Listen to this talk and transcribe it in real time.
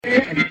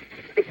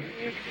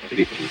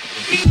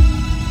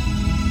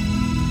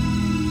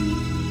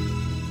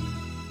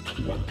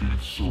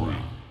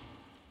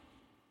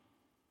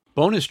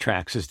Bonus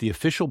Tracks is the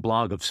official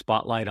blog of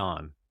Spotlight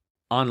On,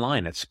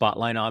 online at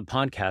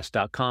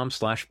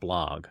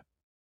spotlightonpodcast.com/blog.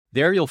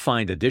 There you'll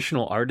find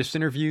additional artist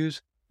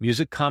interviews,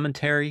 music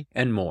commentary,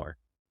 and more.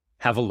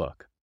 Have a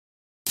look.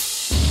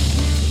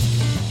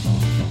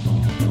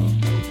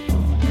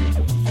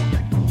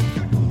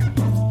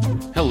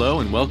 Hello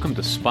and welcome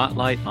to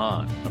Spotlight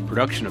On, a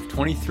production of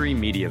 23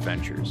 Media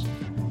Ventures.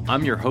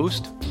 I'm your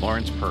host,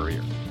 Lawrence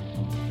Purrier.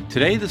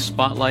 Today the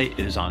spotlight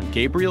is on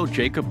Gabriel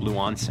Jacob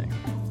Luansing,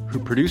 who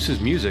produces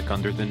music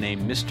under the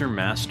name Mr.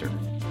 Master.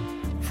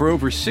 For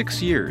over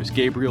 6 years,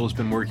 Gabriel has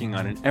been working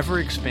on an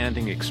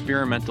ever-expanding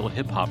experimental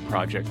hip-hop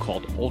project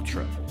called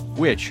Ultra,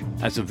 which,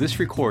 as of this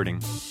recording,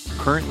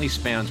 currently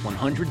spans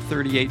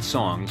 138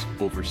 songs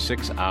over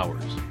 6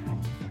 hours.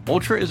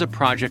 Ultra is a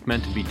project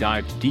meant to be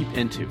dived deep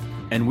into,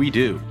 and we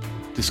do,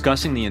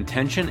 discussing the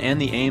intention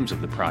and the aims of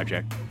the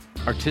project,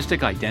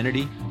 artistic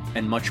identity,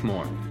 and much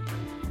more.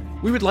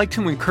 We would like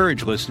to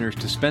encourage listeners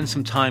to spend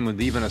some time with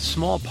even a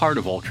small part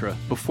of Ultra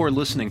before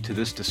listening to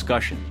this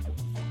discussion.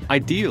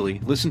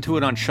 Ideally, listen to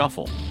it on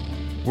shuffle.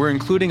 We're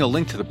including a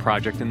link to the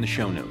project in the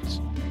show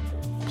notes.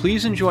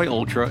 Please enjoy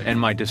Ultra and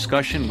my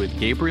discussion with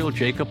Gabriel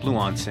Jacob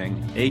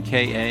Luansing,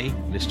 aka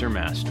Mr.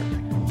 Master.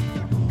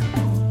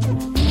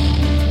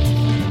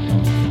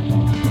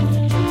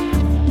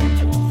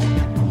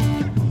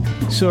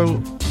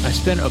 So, I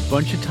spent a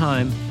bunch of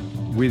time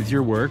with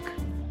your work.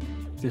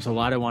 There's a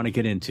lot I want to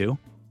get into.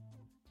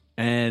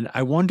 And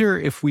I wonder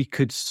if we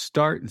could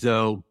start,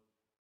 though.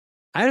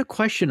 I had a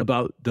question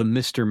about the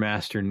Mr.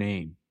 Master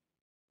name.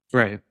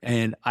 Right.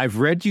 And I've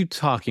read you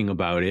talking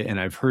about it, and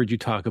I've heard you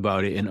talk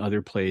about it in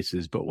other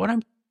places. But what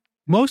I'm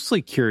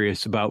mostly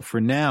curious about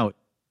for now,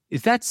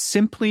 is that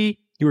simply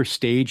your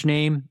stage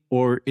name,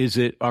 or is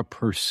it a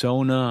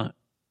persona?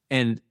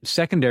 And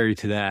secondary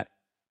to that,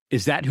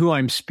 is that who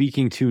I'm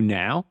speaking to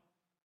now?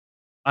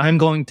 I'm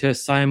going to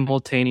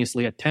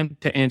simultaneously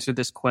attempt to answer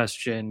this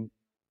question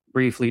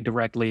briefly,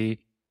 directly,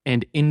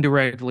 and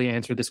indirectly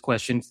answer this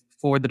question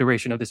for the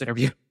duration of this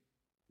interview.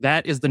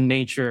 That is the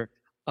nature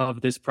of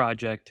this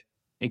project.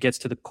 It gets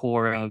to the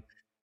core of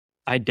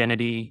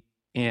identity,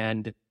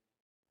 and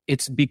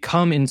it's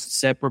become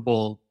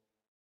inseparable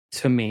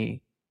to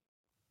me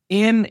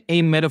in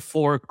a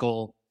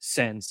metaphorical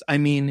sense. I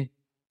mean,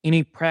 in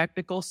a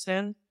practical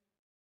sense,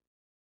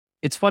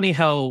 it's funny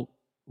how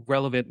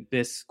relevant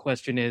this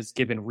question is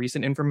given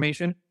recent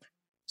information.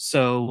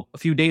 So a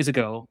few days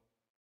ago,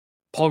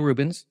 Paul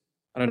Reubens,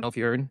 I don't know if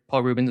you heard,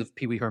 Paul Reubens of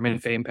Pee Wee Herman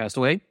fame passed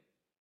away.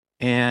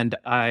 And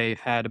I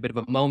had a bit of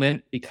a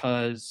moment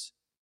because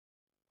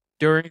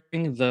during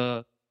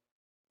the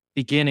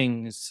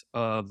beginnings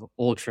of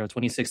Ultra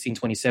 2016,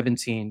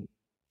 2017,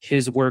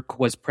 his work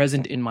was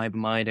present in my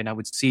mind, and I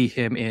would see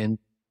him in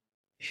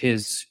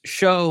his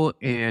show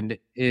and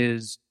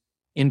his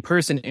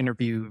in-person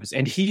interviews,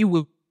 and he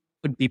would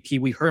be Pee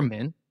Wee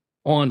Herman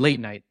on late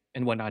night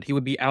and whatnot. He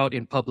would be out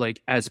in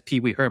public as Pee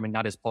Wee Herman,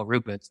 not as Paul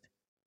Reubens.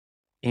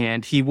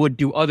 And he would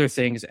do other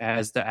things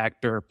as the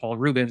actor Paul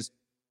Reubens.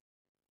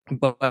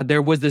 But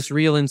there was this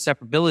real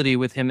inseparability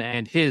with him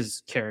and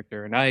his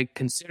character. And I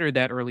considered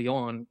that early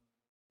on,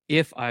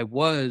 if I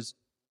was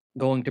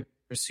going to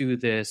pursue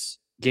this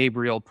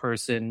Gabriel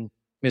person,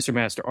 Mr.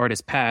 Master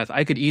artist path,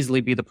 I could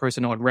easily be the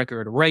person on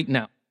record right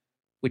now,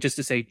 which is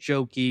to say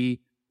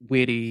jokey,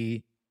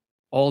 witty,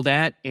 all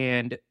that.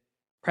 And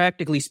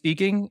practically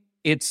speaking,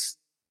 it's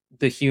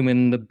the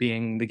human, the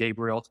being, the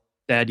Gabriel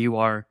that you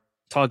are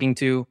talking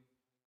to.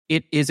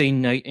 It is a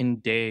night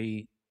and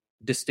day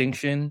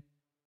distinction.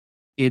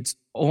 It's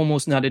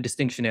almost not a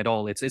distinction at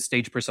all. It's a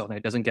stage persona.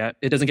 It doesn't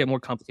get more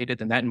complicated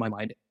than that in my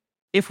mind.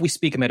 If we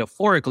speak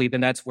metaphorically, then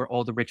that's where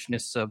all the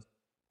richness of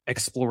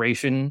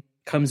exploration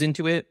comes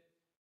into it.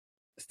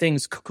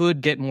 Things could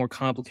get more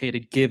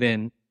complicated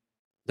given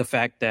the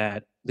fact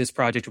that this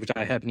project, which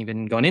I haven't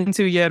even gone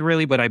into yet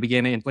really, but I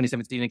began it in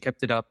 2017 and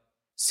kept it up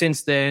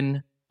since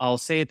then. I'll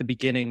say at the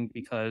beginning,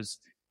 because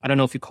I don't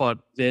know if you caught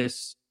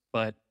this,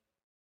 but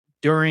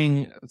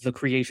during the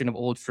creation of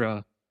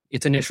Ultra,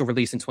 its initial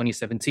release in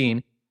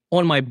 2017,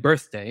 on my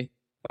birthday,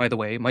 by the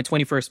way, my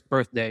 21st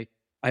birthday,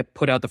 I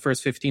put out the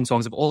first 15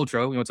 songs of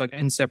Ultra. You know, it's like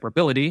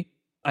inseparability.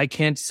 I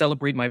can't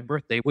celebrate my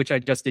birthday, which I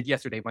just did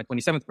yesterday, my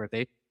 27th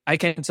birthday. I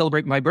can't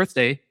celebrate my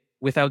birthday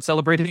without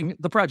celebrating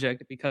the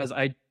project because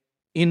I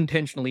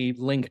intentionally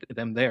linked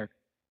them there.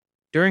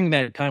 During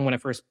that time when I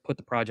first put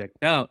the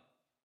project out,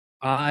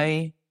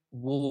 I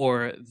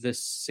wore the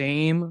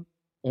same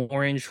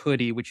orange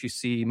hoodie, which you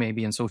see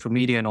maybe in social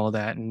media and all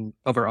that and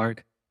cover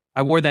art.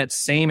 I wore that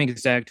same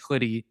exact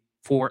hoodie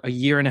for a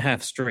year and a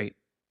half straight.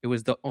 It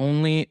was the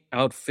only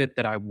outfit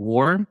that I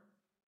wore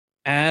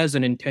as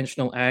an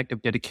intentional act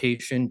of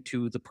dedication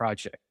to the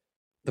project.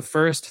 The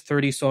first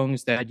 30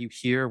 songs that you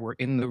hear were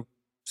in the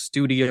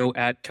studio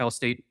at Cal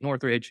State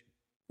Northridge,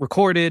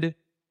 recorded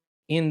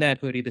in that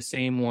hoodie, the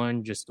same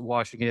one, just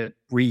washing it,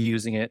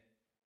 reusing it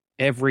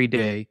every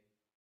day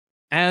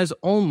as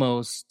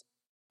almost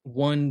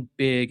one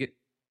big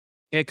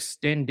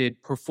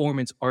extended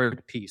performance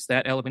art piece.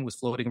 That element was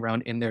floating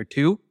around in there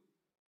too.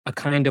 A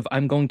kind of,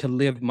 I'm going to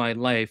live my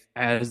life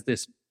as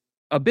this,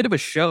 a bit of a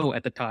show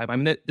at the time. I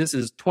mean, this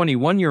is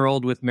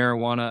 21-year-old with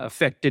marijuana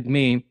affected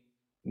me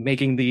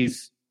making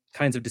these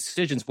kinds of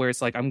decisions where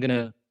it's like, I'm going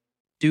to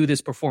do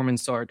this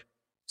performance art,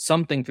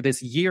 something for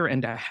this year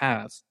and a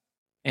half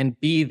and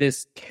be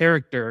this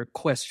character ?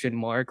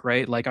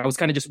 Right? Like I was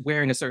kind of just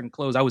wearing a certain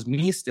clothes. I was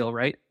me still,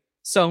 right?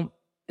 So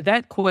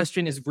that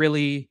question is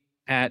really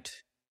at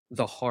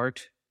the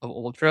heart of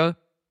Ultra.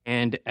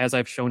 And as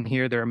I've shown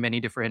here, there are many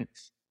different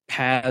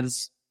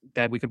paths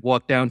that we could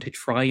walk down to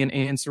try and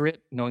answer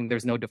it, knowing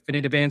there's no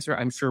definitive answer.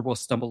 I'm sure we'll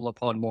stumble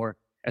upon more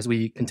as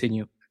we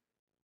continue.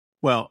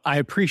 Well, I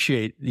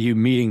appreciate you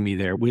meeting me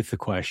there with the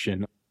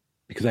question,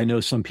 because I know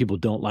some people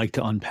don't like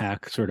to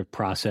unpack sort of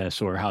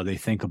process or how they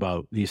think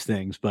about these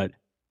things. But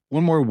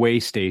one more way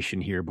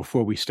station here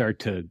before we start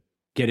to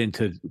get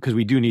into, because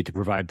we do need to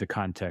provide the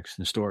context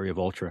and story of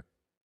Ultra.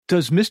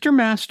 Does Mr.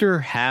 Master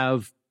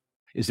have,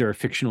 is there a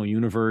fictional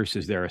universe?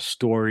 Is there a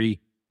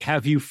story?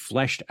 Have you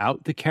fleshed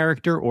out the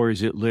character, or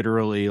is it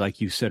literally,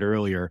 like you said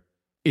earlier,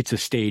 it's a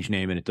stage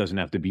name and it doesn't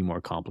have to be more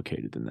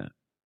complicated than that?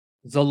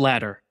 The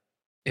latter.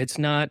 It's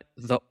not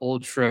the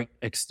Ultra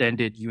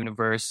extended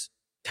universe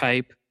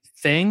type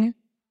thing.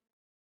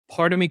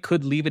 Part of me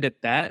could leave it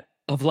at that,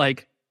 of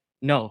like,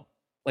 no,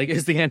 like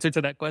is the answer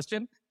to that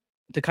question.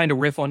 To kind of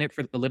riff on it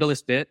for the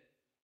littlest bit,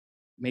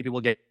 maybe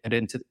we'll get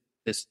into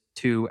this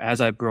too.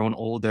 As I've grown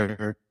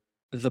older,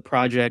 the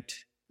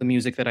project, the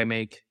music that I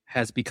make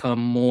has become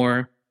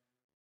more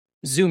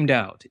zoomed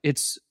out.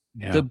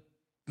 The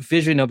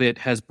vision of it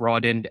has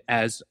broadened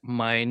as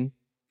mine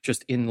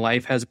just in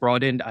life has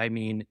broadened. I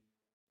mean,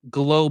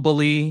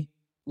 globally,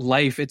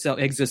 life itself,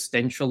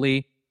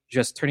 existentially,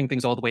 just turning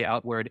things all the way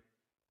outward.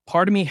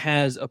 Part of me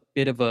has a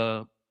bit of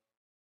a,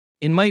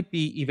 it might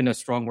be even a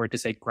strong word to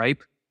say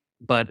gripe,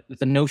 but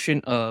the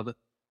notion of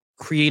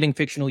creating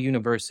fictional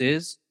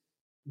universes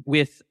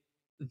with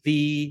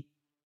the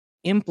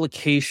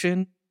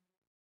implication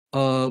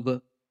of,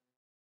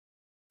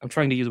 I'm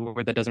trying to use a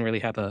word that doesn't really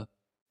have a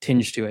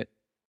tinge to it,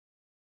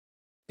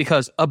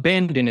 because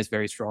abandon is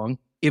very strong,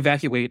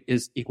 evacuate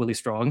is equally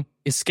strong,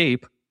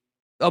 escape,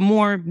 a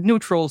more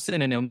neutral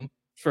synonym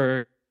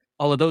for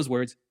all of those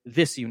words,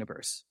 this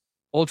universe.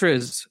 Ultra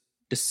is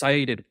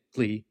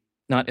decidedly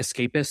not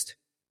escapist.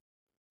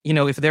 You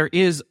know, if there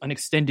is an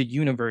extended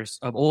universe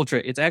of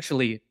Ultra, it's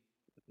actually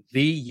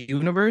the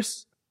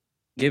universe,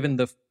 given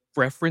the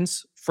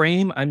reference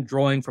frame I'm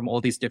drawing from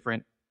all these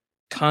different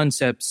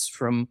concepts,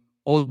 from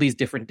all these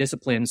different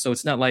disciplines. So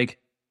it's not like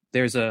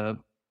there's a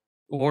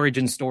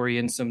origin story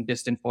in some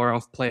distant far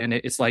off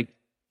planet. It's like,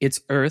 it's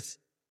Earth.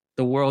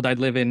 The world I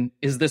live in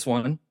is this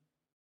one.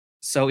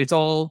 So it's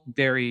all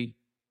very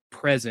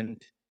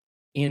present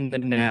in the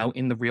now,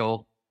 in the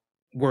real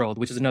world,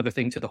 which is another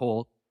thing to the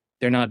whole,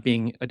 there not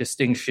being a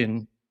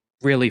distinction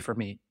really for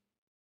me.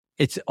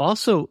 It's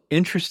also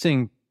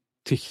interesting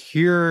to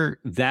hear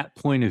that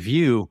point of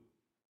view,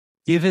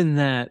 given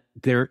that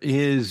there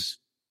is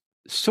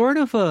sort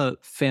of a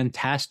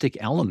fantastic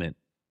element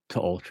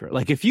to Ultra.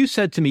 Like if you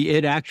said to me,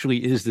 it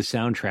actually is the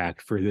soundtrack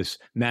for this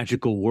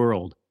magical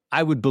world,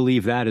 I would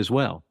believe that as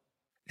well.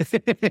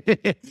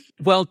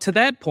 Well, to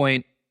that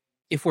point,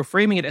 if we're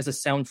framing it as a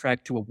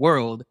soundtrack to a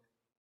world,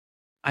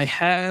 I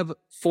have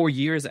for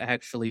years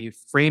actually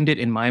framed it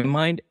in my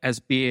mind as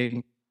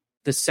being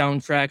the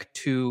soundtrack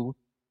to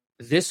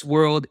this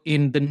world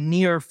in the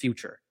near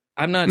future.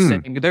 I'm not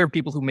saying, there are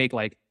people who make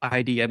like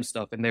IDM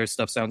stuff and their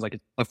stuff sounds like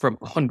it's from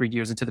 100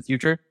 years into the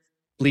future.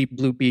 Bleep,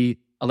 bloopy,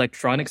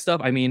 electronic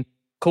stuff. I mean,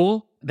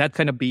 cool. That's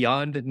kind of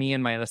beyond me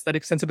and my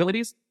aesthetic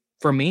sensibilities.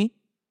 For me,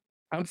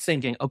 I'm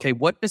thinking, okay,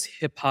 what does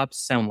hip hop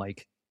sound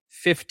like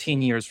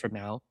 15 years from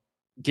now,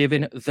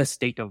 given the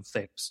state of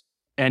things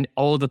and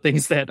all the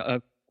things that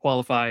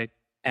qualify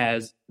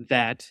as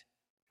that?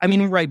 I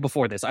mean, right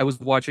before this, I was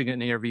watching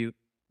an interview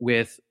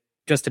with,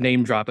 just to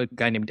name drop, a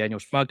guy named Daniel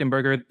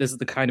Schmachtenberger. This is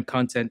the kind of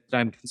content that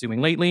I'm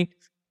consuming lately,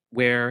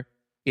 where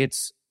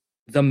it's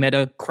the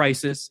meta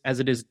crisis,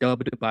 as it is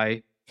dubbed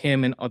by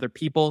him and other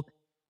people,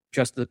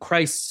 just the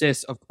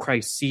crisis of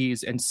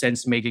crises and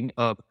sense making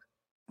of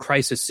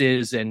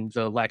crises and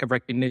the lack of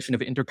recognition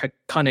of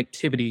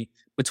interconnectivity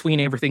between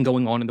everything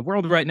going on in the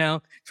world right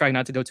now. Trying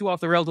not to go too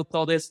off the rails with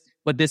all this,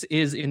 but this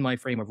is in my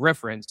frame of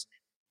reference.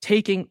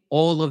 Taking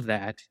all of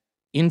that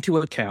into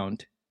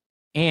account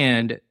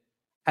and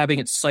having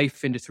it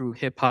siphoned through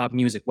hip hop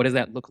music. What does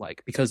that look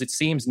like? Because it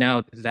seems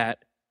now that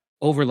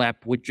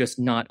overlap would just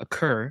not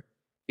occur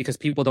because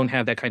people don't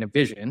have that kind of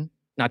vision.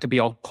 Not to be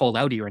all call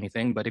outy or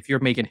anything, but if you're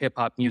making hip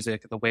hop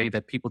music the way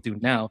that people do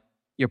now,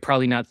 you're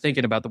probably not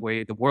thinking about the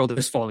way the world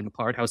is falling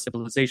apart, how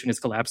civilization is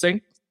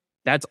collapsing.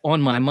 That's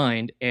on my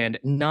mind, and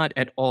not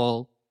at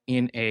all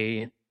in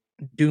a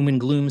doom and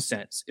gloom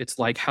sense. It's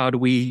like, how do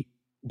we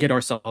get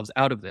ourselves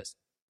out of this?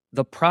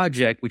 The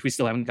project, which we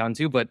still haven't gotten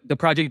to, but the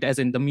project as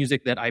in the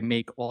music that I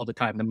make all the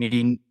time, the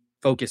main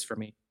focus for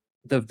me,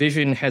 the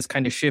vision has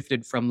kind of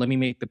shifted from let me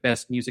make the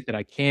best music that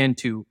I can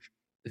to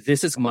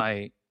this is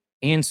my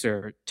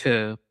answer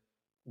to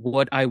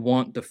what I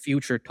want the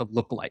future to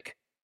look like.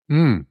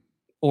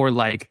 Or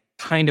like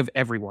kind of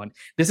everyone.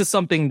 This is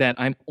something that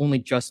I'm only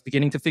just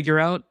beginning to figure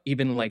out,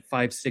 even like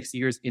 5-6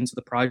 years into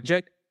the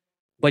project.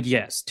 But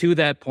yes, to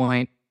that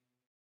point,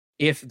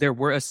 if there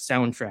were a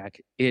soundtrack,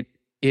 it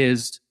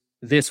is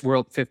this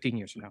world 15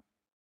 years from now.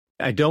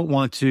 I don't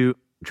want to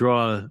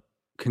draw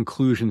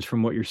conclusions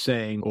from what you're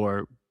saying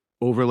or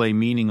overlay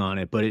meaning on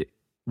it, but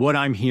what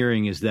I'm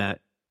hearing is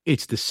that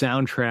it's the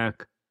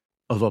soundtrack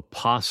of a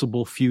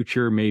possible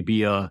future,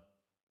 maybe a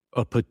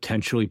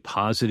potentially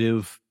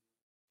positive.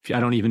 I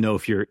don't even know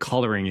if you're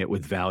coloring it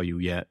with value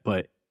yet,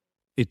 but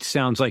it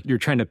sounds like you're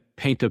trying to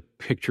paint a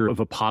picture of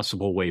a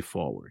possible way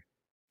forward.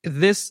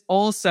 This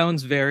all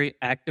sounds very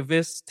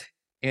activist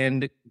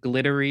and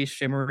glittery,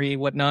 shimmery,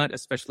 whatnot,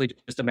 especially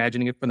just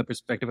imagining it from the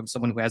perspective of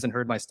someone who hasn't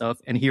heard my stuff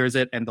and hears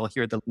it and they'll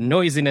hear the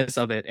noisiness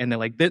of it. And they're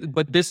like,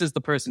 but this is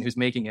the person who's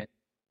making it.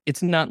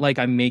 It's not like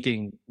I'm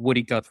making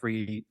Woody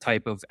Guthrie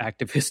type of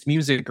activist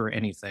music or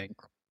anything.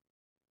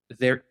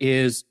 There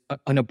is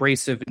an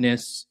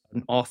abrasiveness,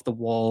 an off the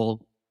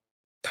wall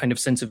kind of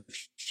sense of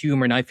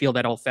humor. And I feel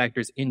that all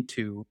factors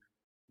into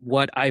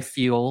what I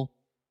feel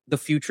the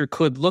future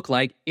could look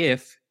like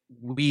if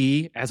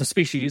we, as a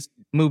species,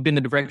 moved in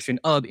the direction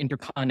of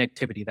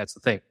interconnectivity. That's the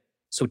thing.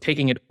 So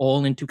taking it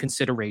all into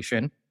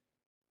consideration.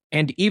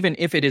 And even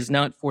if it is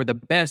not for the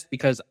best,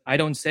 because I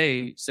don't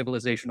say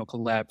civilizational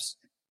collapse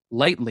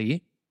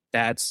lightly,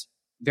 that's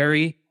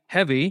very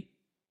heavy.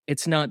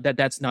 It's not that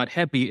that's not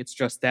heavy. It's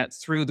just that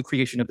through the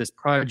creation of this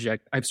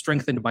project, I've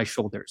strengthened my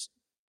shoulders,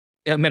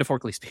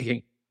 metaphorically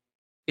speaking.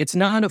 It's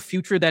not a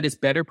future that is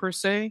better per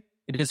se.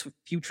 It is a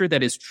future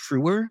that is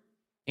truer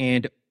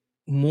and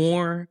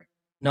more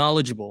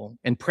knowledgeable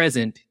and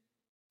present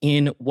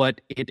in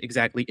what it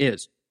exactly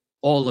is.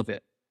 All of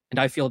it. And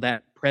I feel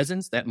that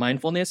presence, that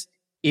mindfulness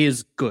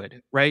is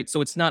good, right?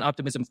 So it's not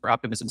optimism for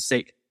optimism's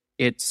sake.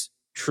 It's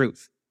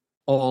truth.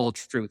 All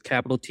truth.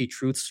 Capital T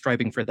truth,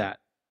 striving for that.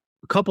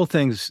 A couple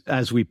things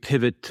as we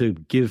pivot to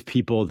give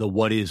people the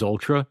what is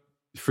Ultra.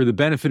 For the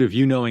benefit of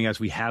you knowing as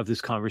we have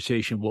this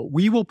conversation, what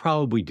we will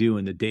probably do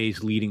in the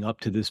days leading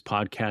up to this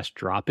podcast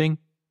dropping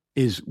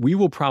is we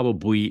will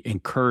probably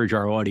encourage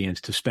our audience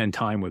to spend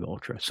time with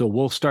Ultra. So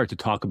we'll start to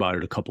talk about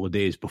it a couple of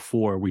days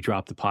before we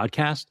drop the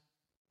podcast,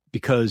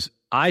 because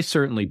I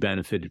certainly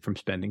benefited from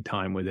spending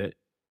time with it.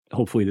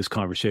 Hopefully this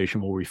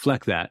conversation will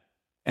reflect that.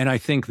 And I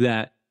think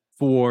that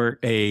for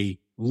a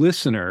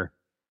listener,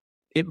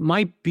 it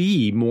might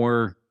be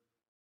more,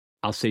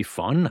 I'll say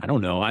fun. I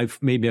don't know.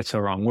 Maybe that's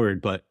the wrong word,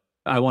 but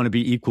I want to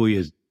be equally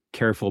as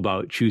careful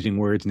about choosing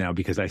words now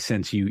because I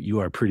sense you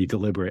are pretty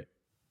deliberate.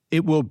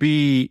 It will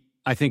be,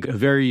 I think, a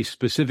very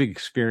specific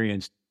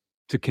experience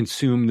to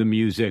consume the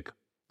music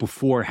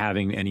before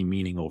having any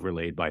meaning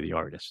overlaid by the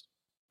artist.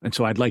 And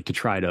so I'd like to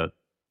try to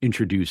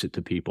introduce it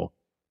to people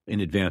in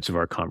advance of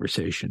our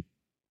conversation.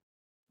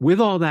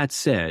 With all that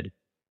said,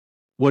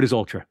 what is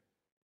Ultra?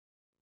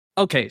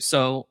 Okay,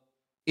 so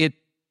it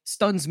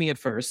stuns me at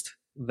first,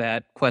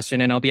 that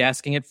question, and I'll be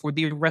asking it for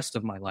the rest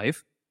of my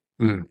life.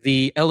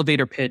 The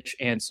elevator pitch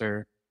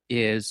answer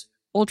is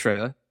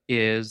Ultra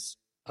is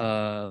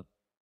a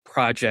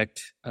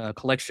project, a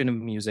collection of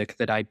music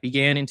that I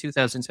began in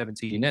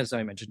 2017, as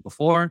I mentioned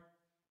before.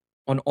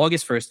 On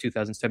August 1st,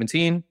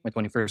 2017, my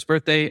 21st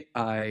birthday,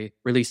 I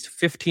released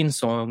 15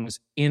 songs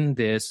in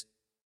this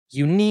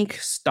unique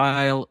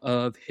style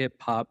of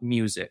hip-hop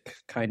music,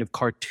 kind of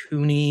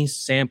cartoony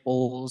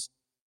samples,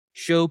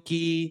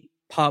 jokey,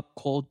 pop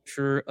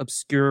culture,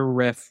 obscure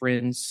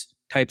reference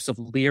types of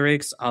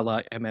lyrics a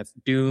la MF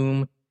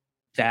Doom,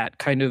 that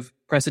kind of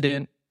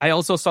precedent. I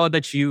also saw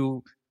that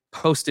you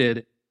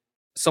posted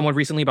somewhat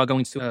recently about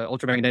going to an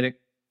Ultramagnetic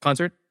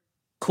concert.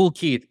 Kool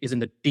Keith is in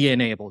the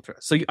DNA of Ultra.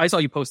 So I saw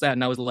you post that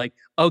and I was like,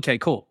 okay,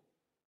 cool.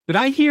 Did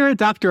I hear a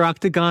Dr.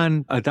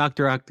 Octagon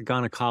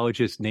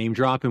ecologist name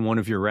drop in one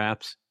of your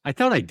raps? I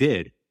thought I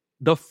did.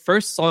 The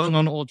first song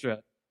on Ultra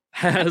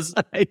has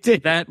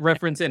that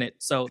reference in it.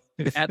 So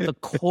at the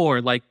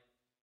core, like,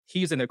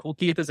 he's in there. Kool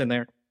Keith is in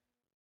there.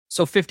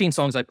 So 15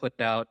 songs I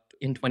put out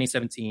in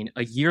 2017.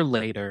 A year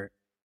later,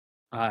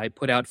 I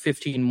put out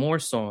 15 more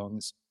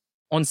songs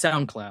on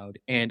SoundCloud,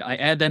 and I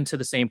add them to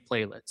the same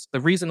playlist. The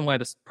reason why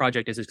this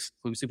project is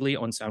exclusively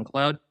on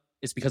SoundCloud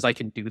is because I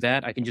can do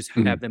that. I can just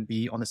have them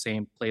be on the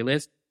same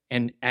playlist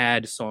and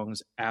add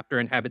songs after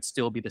and have it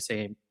still be the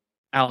same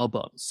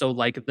album. So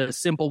like the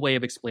simple way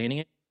of explaining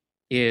it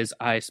is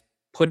I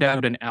put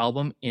out an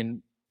album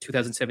in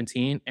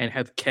 2017 and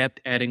have kept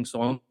adding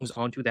songs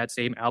onto that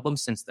same album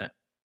since then.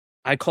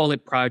 I call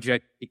it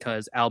project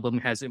because album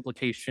has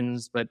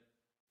implications, but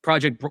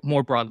project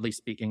more broadly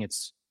speaking,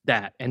 it's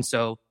that. And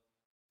so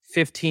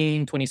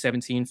 15,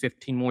 2017,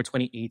 15 more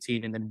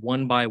 2018, and then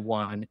one by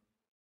one,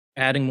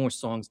 adding more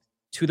songs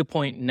to the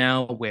point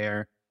now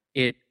where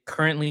it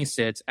currently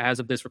sits, as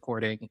of this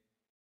recording,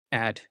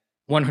 at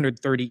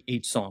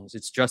 138 songs.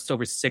 It's just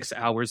over 6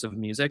 hours of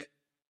music.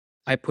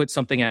 I put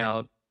something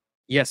out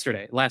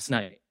last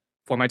night,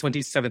 for my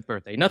 27th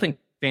birthday. Nothing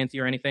fancy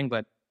or anything,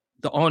 but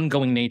the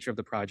ongoing nature of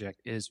the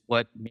project is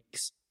what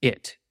makes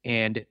it.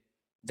 And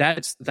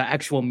that's the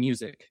actual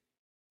music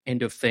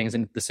end of things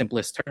in the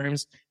simplest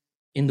terms.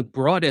 In the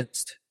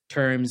broadest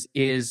terms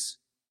is,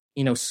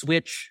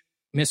 switch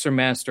Mr.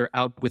 Master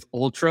out with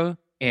Ultra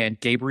and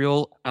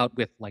Gabriel out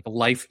with like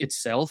life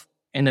itself.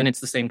 And then it's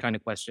the same kind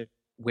of question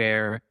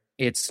where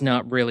it's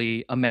not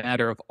really a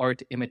matter of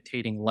art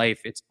imitating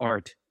life. It's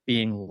art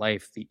being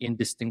life, the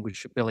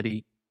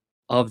indistinguishability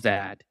of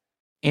that.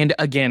 And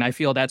again, I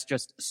feel that's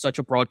just such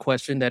a broad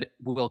question that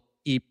we'll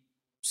keep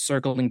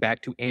circling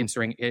back to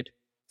answering it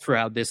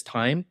throughout this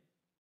time.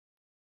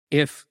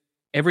 If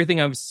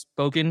everything I've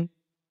spoken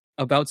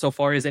about so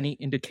far is any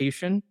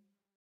indication,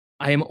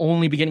 I am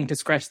only beginning to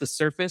scratch the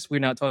surface. We're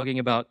not talking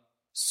about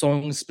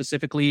songs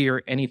specifically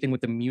or anything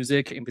with the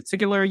music in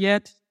particular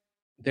yet.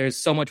 There's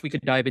so much we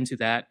could dive into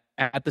that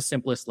at the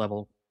simplest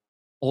level.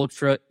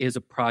 Ultra is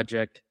a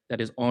project that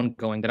is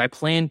ongoing that I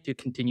plan to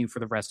continue for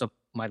the rest of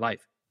my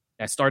life.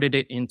 I started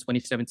it in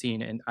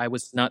 2017 and I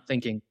was not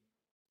thinking,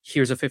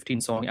 here's a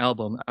 15-song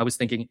album. I was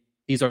thinking,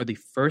 these are the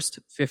first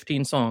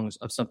 15 songs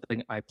of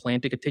something I plan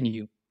to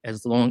continue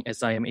as long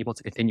as I am able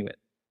to continue it.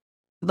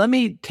 Let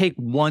me take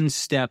one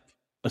step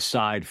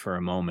aside for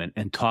a moment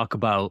and talk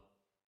about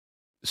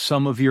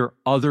some of your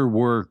other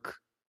work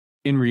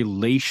in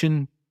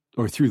relation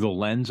or through the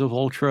lens of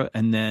Ultra.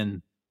 And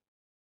then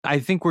I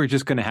think we're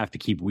just going to have to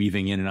keep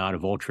weaving in and out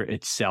of Ultra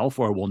itself,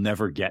 or we'll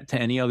never get to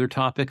any other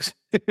topics.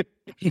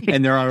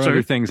 And there are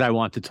other things I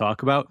want to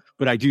talk about,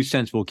 but I do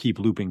sense we'll keep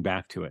looping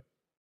back to it.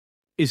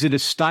 Is it a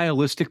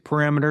stylistic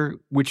parameter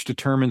which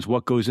determines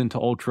what goes into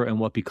Ultra and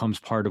what becomes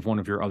part of one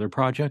of your other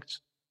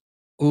projects?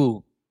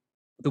 Ooh,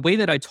 the way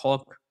that I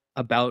talk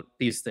about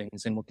these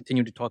things, and we'll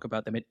continue to talk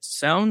about them, it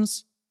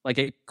sounds like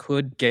it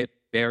could get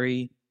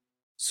very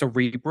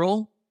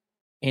cerebral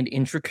and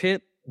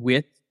intricate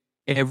with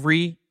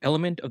every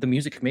element of the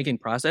music making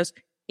process.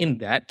 In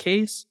that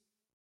case,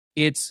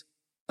 it's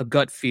a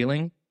gut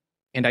feeling,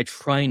 and I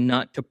try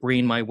not to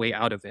brain my way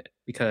out of it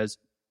because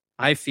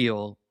I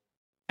feel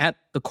at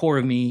the core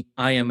of me,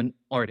 I am an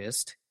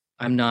artist.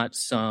 I'm not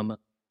some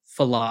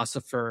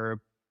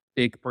philosopher,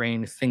 big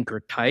brain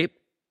thinker type.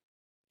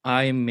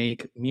 I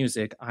make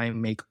music, I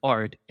make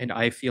art, and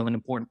I feel an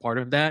important part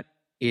of that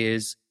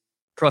is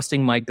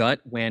trusting my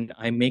gut when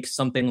I make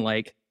something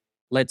like,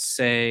 let's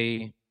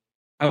say,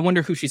 I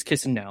Wonder Who She's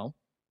Kissing Now,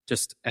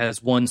 just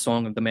as one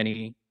song of the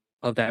many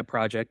of that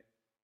project.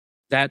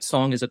 That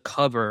song is a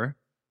cover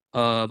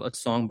of a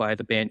song by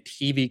the band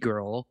TV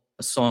Girl,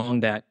 a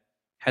song that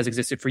has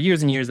existed for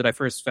years and years that I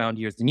first found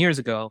years and years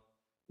ago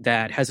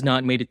that has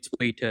not made its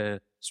way to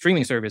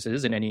streaming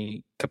services in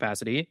any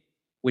capacity,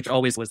 which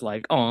always was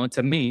like, oh,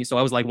 to me. So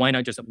I was like, why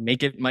not just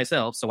make it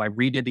myself? So I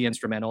redid the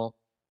instrumental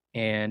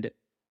and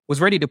was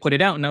ready to put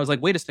it out. And I was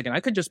like, wait a second, I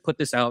could just put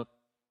this out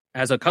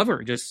as a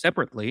cover, just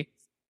separately.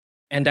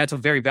 And that's a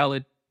very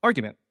valid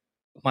argument.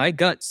 My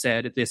gut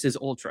said this is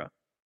Ultra,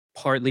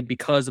 partly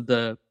because of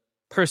the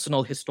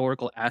personal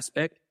historical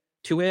aspect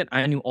to it.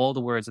 I knew all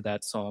the words of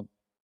that song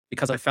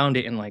because I found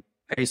it in like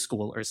high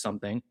school or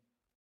something.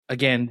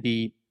 Again,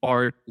 the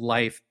art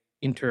life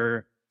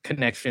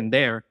interconnection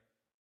there.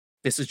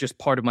 This is just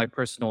part of my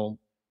personal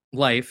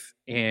life,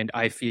 and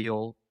I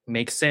feel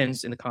makes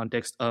sense in the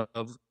context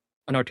of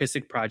an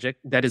artistic project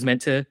that is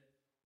meant to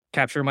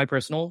capture my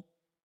personal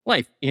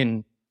life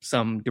in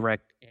some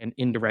direct and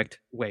indirect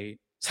way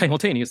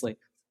simultaneously.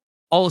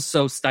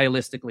 Also,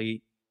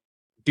 stylistically,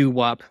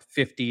 doo-wop,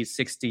 50s,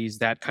 60s,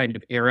 that kind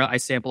of era. I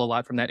sample a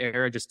lot from that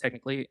era, just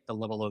technically the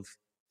level of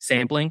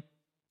sampling.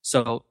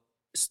 So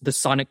the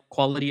sonic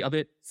quality of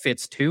it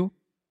fits too.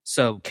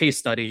 So Case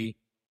Study,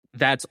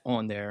 that's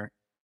on there.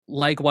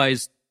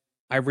 Likewise,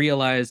 I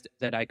realized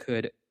that I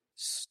could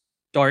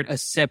start a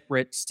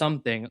separate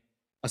something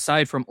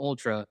aside from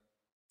Ultra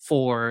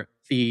for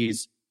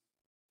these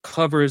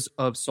covers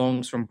of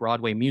songs from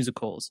Broadway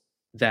musicals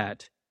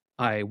that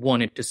I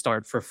wanted to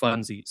start for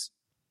funsies.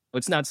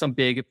 It's not some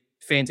big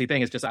fancy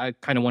thing. It's just I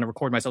kind of want to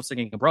record myself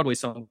singing a Broadway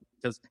song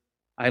because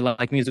I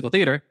like musical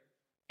theater,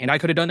 and I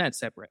could have done that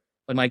separate.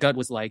 But my gut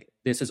was like,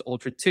 this is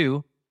Ultra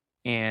 2,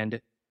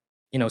 and,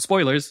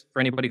 spoilers for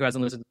anybody who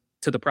hasn't listened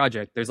to the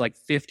project, there's like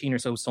 15 or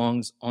so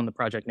songs on the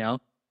project now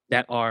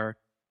that are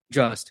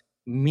just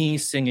me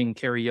singing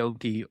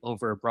karaoke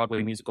over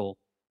Broadway musical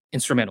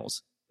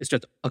instrumentals. It's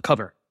just a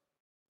cover.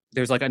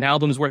 There's like an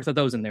album's worth of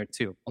those in there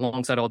too,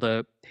 alongside all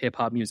the hip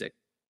hop music.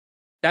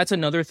 That's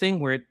another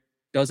thing where it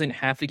doesn't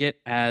have to get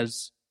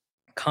as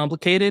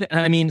complicated. And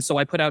I mean, so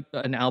I put out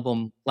an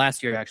album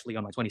last year, actually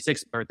on my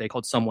 26th birthday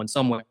called Someone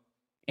Somewhere.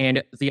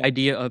 And the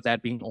idea of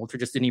that being Ultra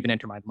just didn't even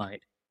enter my mind.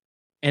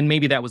 And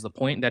maybe that was the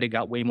point, that it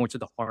got way more to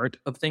the heart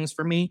of things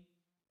for me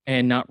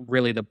and not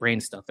really the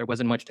brain stuff. There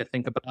wasn't much to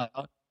think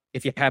about.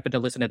 If you happen to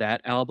listen to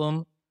that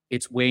album,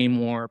 it's way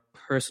more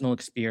personal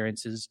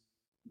experiences,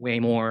 way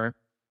more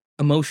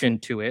emotion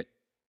to it.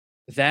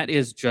 That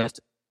is just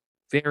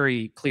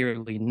very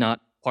clearly not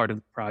part of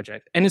the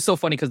project. And it's so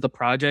funny because the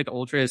project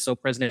Ultra is so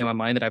present in my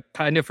mind that I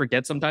kind of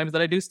forget sometimes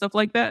that I do stuff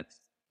like that.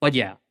 But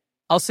yeah,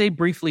 I'll say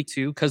briefly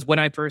too, because when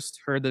I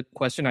first heard the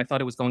question, I thought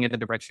it was going in the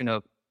direction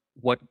of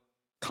what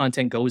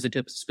content goes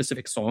into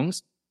specific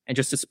songs. And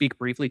just to speak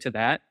briefly to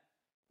that,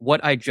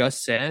 what I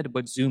just said,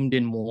 but zoomed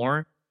in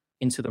more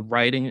into the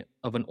writing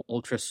of an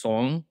ultra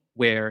song,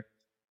 where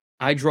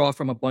I draw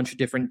from a bunch of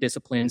different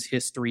disciplines,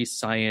 history,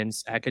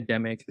 science,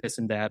 academic, this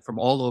and that, from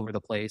all over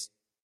the place.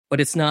 But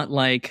it's not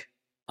like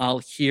I'll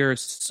hear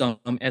some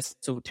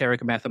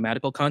esoteric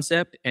mathematical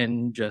concept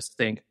and just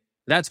think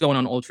that's going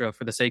on ultra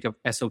for the sake of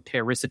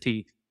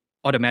esotericity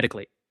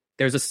automatically.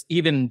 There's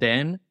even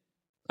then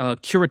a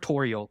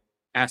curatorial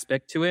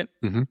aspect to it,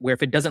 where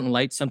if it doesn't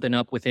light something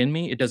up within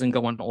me, it doesn't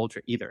go on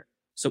ultra either.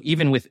 So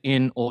even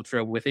within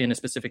ultra, within a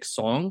specific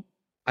song,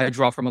 I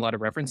draw from a lot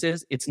of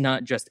references. It's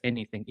not just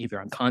anything either.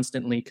 I'm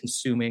constantly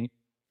consuming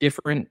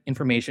different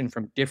information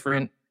from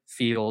different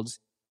fields,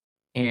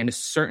 and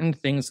certain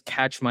things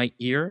catch my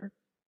ear,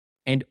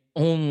 and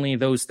only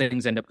those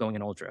things end up going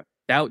in ultra.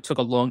 That took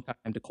a long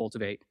time to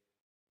cultivate.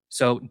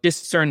 So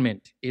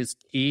discernment is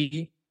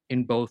key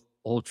in both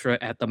ultra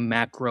at the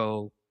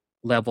macro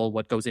level,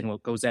 what goes in,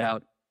 what goes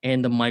out,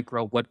 and the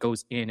micro, what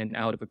goes in and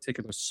out of a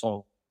particular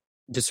song.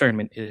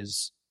 Discernment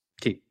is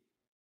key.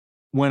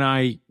 When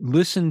I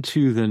listened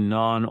to the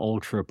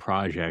non-ultra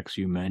projects,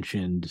 you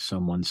mentioned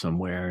Someone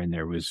Somewhere, and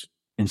there was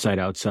Inside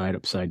Outside,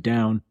 Upside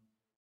Down.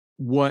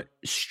 What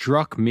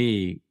struck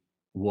me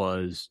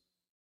was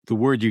the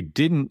word you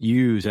didn't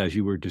use as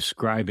you were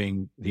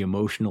describing the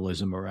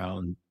emotionalism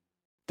around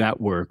that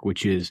work,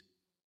 which is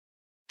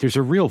there's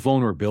a real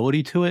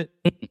vulnerability to it.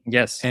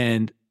 Yes.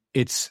 And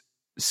it's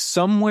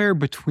somewhere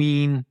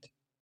between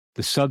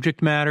the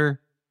subject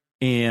matter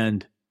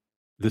and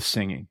the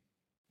singing.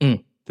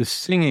 The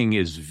singing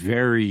is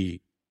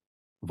very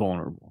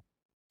vulnerable.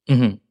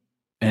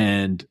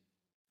 And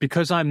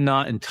because I'm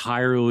not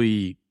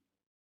entirely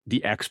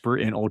the expert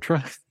in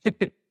ultra,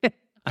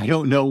 I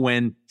don't know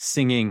when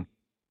singing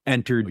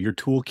entered your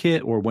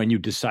toolkit or when you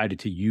decided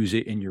to use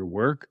it in your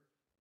work.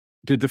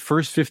 Did the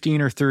first 15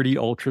 or 30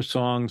 ultra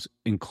songs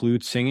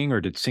include singing,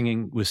 or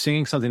was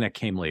singing something that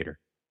came later?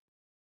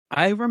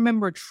 I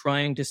remember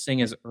trying to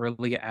sing as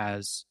early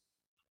as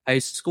high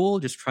school,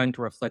 just trying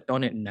to reflect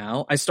on it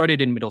now. I started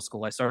in middle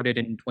school. I started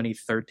in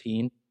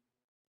 2013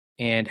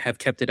 and have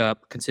kept it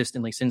up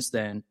consistently since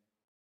then.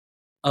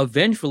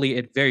 Eventually,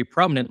 it very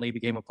prominently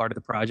became a part of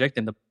the project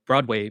and the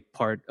Broadway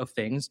part of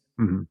things.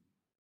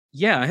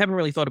 Yeah, I haven't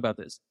really thought about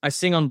this. I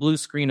sing on Blue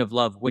Screen of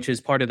Love, which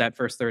is part of that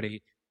first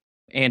 30.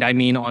 And I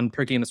mean on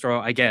Turkey in the Straw,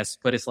 I guess.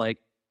 But it's like,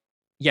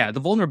 yeah, the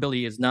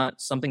vulnerability is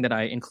not something that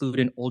I include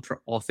in ultra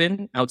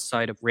often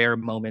outside of rare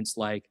moments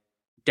like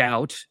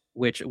Doubt,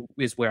 which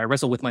is where I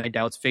wrestle with my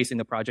doubts facing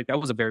the project.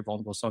 That was a very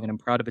vulnerable song, and I'm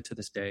proud of it to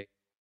this day.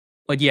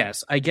 But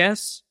yes, I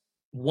guess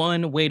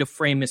one way to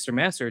frame Mr.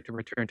 Master, to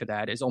return to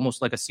that, is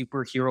almost like a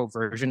superhero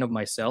version of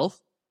myself,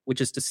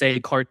 which is to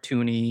say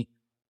cartoony,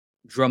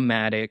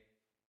 dramatic,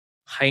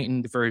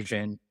 heightened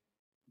version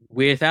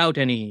without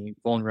any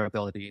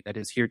vulnerability that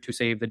is here to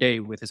save the day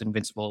with his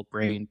invincible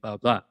brain, blah,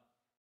 blah.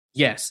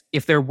 Yes,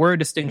 if there were a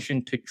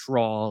distinction to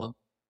draw,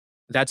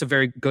 that's a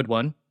very good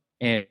one,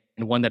 and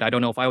one that I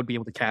don't know if I would be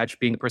able to catch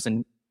being the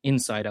person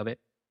inside of it.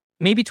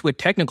 Maybe to a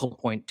technical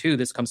point, too,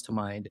 this comes to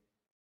mind.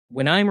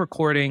 When I'm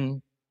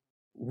recording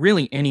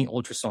really any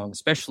ultra song,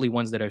 especially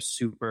ones that are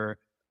super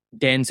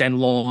dense and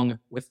long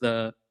with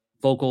the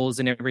vocals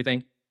and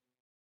everything,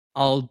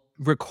 I'll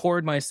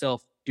record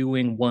myself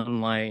doing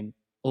one line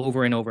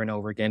over and over and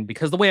over again,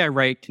 because the way I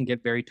write can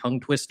get very tongue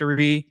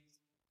twistery.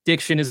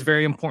 Diction is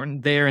very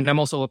important there. And I'm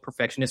also a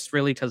perfectionist,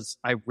 really, because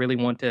I really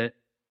want to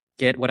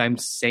get what I'm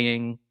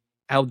saying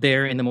out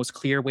there in the most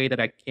clear way that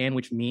I can,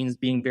 which means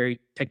being very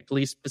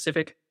technically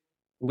specific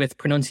with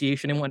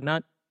pronunciation and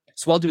whatnot.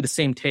 So I'll do the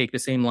same take, the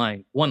same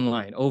line, one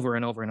line over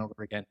and over and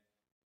over again.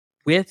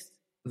 With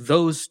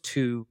those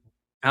two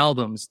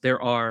albums, there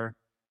are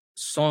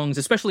songs,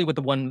 especially with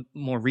the one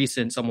more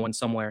recent, Someone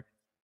Somewhere,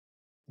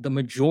 the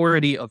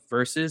majority of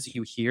verses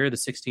you hear, the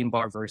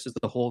 16-bar verses,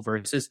 the whole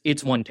verses,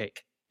 it's one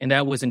take. And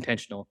that was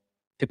intentional,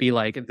 to be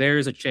like,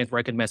 there's a chance where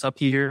I could mess up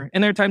here.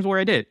 And there are times where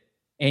I did.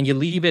 And you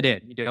leave it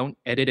in. You don't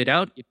edit it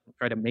out. You don't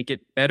try to make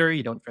it better.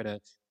 You don't try to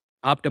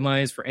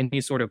optimize for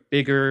any sort of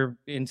bigger,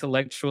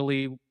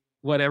 intellectually,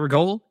 whatever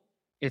goal.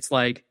 It's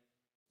like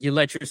you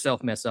let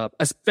yourself mess up,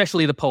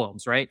 especially the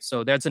poems, right?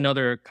 So that's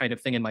another kind of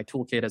thing in my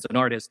toolkit as an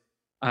artist.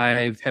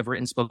 I have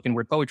written spoken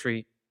word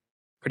poetry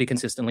pretty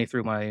consistently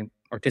through my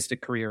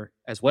artistic career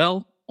as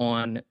well.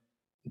 On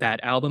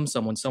that album,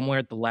 Someone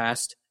Somewhere, the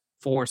last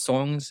 4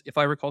 songs, if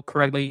I recall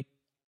correctly,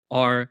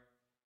 are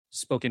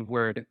spoken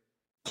word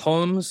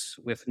poems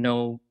with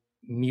no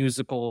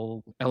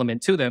musical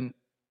element to them.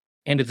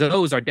 And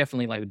those are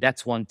definitely like,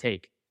 that's one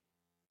take.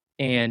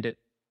 And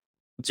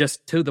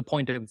just to the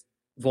point of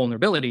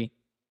vulnerability,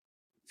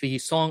 the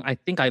song, I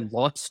Think I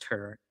Lost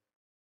Her,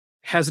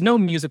 has no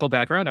musical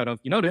background. I don't know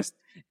if you noticed.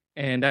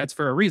 And that's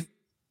for a reason,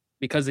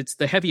 because it's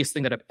the heaviest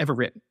thing that I've ever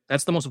written.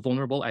 That's the most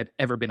vulnerable I've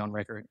ever been on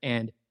record.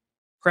 And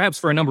perhaps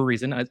for a number of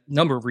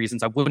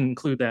reasons, I wouldn't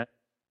include that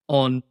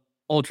on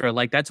ultra.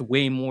 Like, that's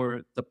way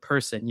more the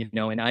person,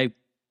 and I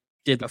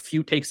did a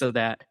few takes of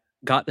that,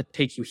 got the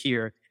Take You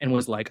Here, and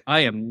was like,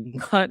 I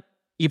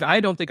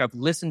don't think I've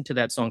listened to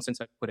that song since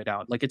I put it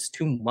out. Like, it's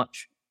too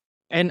much.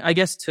 And I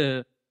guess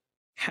to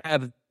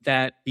have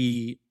that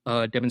be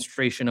a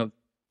demonstration of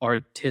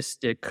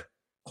artistic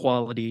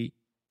quality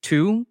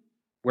too,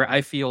 where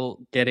I feel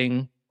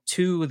getting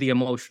to the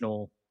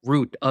emotional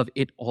root of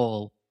it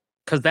all,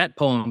 because that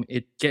poem,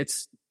 it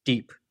gets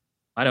deep.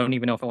 I don't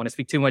even know if I want to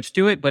speak too much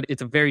to it, but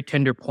it's a very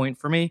tender point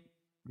for me,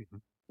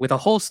 with a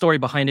whole story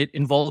behind it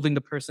involving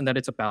the person that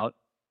it's about.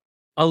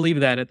 I'll leave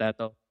that at that,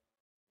 though.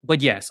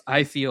 But yes,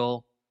 I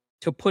feel,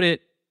 to put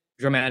it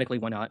dramatically,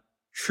 why not,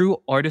 true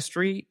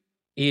artistry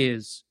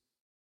is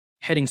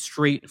heading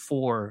straight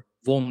for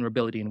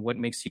vulnerability and what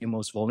makes you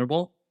most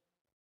vulnerable.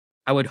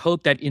 I would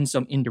hope that in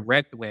some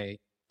indirect way,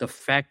 the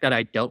fact that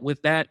I dealt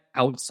with that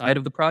outside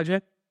of the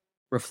project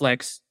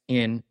reflects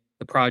in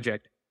the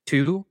project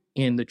too,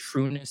 in the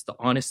trueness, the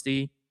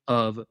honesty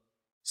of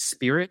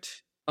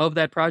spirit of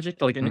that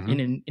project, like in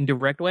an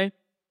indirect way.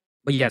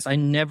 But yes, I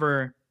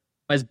never,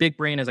 as big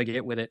brain as I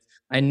get with it,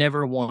 I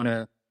never want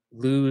to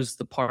lose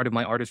the part of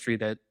my artistry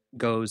that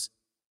goes,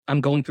 I'm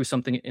going through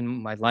something in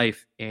my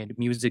life and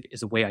music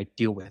is a way I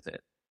deal with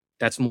it.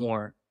 That's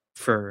more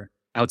for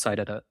outside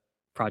of the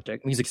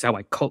project. Music is how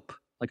I cope.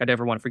 Like, I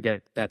never want to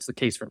forget that's the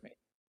case for me.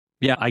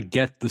 Yeah, I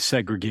get the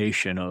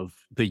segregation of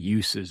the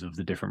uses of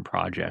the different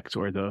projects,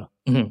 or the,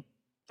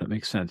 that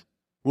makes sense.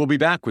 We'll be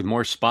back with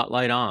more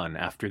Spotlight On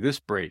after this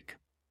break.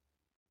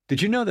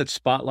 Did you know that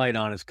Spotlight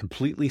On is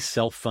completely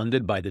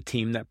self-funded by the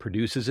team that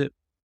produces it?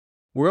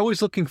 We're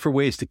always looking for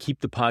ways to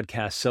keep the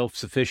podcast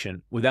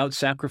self-sufficient without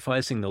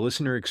sacrificing the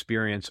listener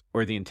experience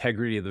or the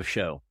integrity of the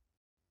show.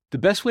 The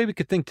best way we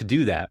could think to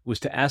do that was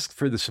to ask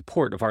for the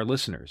support of our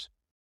listeners.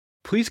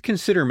 Please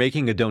consider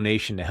making a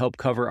donation to help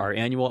cover our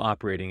annual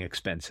operating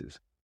expenses.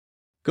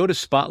 Go to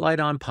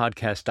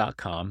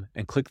spotlightonpodcast.com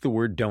and click the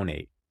word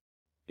donate.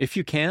 If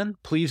you can,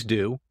 please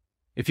do.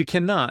 If you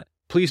cannot,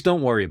 please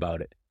don't worry about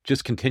it.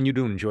 Just continue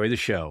to enjoy the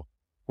show.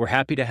 We're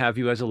happy to have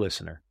you as a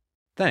listener.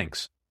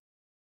 Thanks.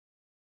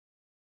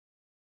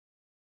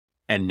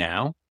 And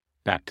now,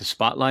 back to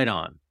Spotlight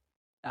On.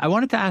 I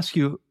wanted to ask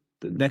you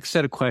the next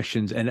set of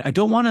questions, and I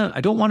don't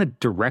want to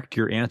direct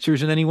your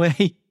answers in any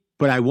way,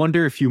 but I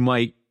wonder if you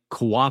might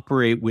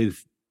cooperate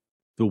with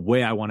the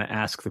way I want to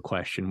ask the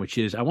question, which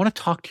is, I want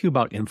to talk to you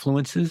about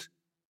influences,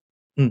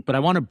 but I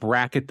want to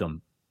bracket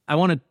them. I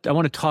want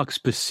to talk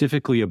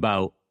specifically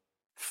about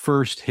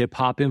first hip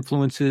hop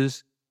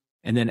influences,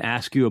 and then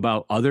ask you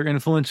about other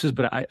influences,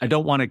 but I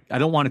don't want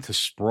it to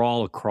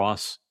sprawl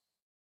across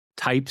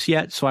types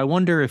yet. So I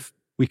wonder if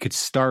we could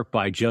start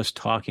by just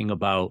talking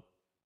about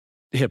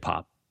hip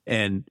hop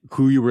and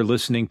who you were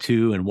listening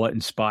to and what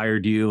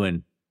inspired you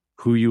and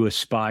who you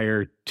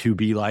aspire to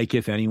be like,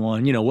 if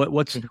anyone. You know,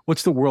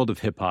 what's the world of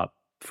hip hop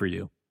for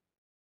you?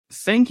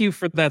 Thank you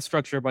for that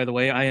structure, by the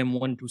way. I am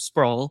one to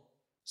sprawl.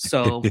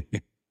 So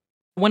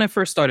when I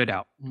first started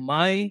out,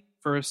 my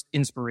first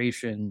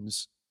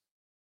inspirations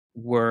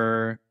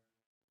were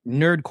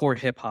nerdcore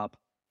hip hop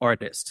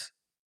artists,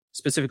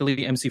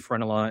 specifically MC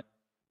Frontalot,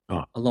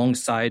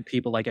 alongside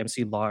people like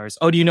MC Lars.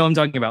 Oh, do you know what I'm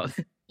talking about?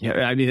 Yeah,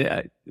 I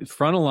mean,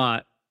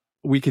 Frontalot,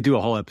 we could do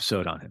a whole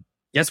episode on him.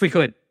 Yes, we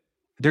could.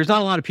 There's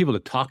not a lot of people to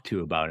talk to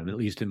about him, at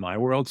least in my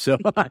world. So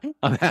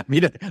I'm happy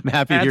to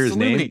hear his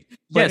name.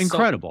 But yes,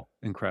 incredible.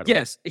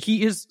 Yes,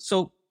 he is.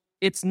 So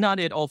it's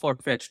not at all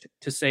far-fetched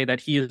to say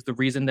that he is the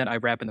reason that I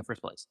rap in the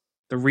first place.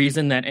 The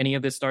reason that any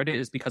of this started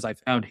is because I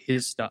found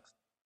his stuff.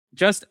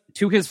 Just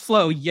to his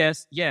flow,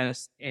 yes.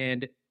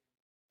 And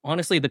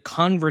honestly, the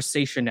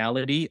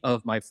conversationality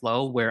of my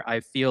flow, where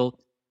I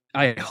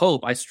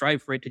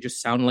strive for it to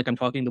just sound like I'm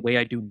talking the way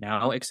I do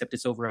now, except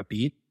it's over a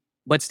beat,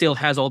 but still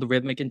has all the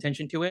rhythmic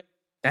intention to it.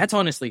 That's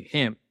honestly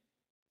him.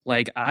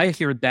 Like, I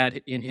hear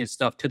that in his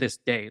stuff to this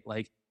day.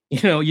 Like,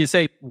 you know, you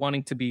say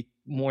wanting to be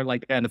more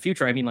like that in the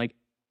future. I mean, like,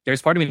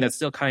 there's part of me that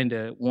still kind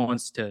of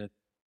wants to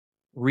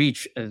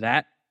reach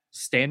that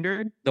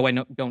standard, though I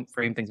don't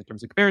frame things in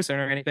terms of comparison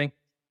or anything.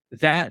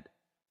 That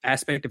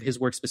aspect of his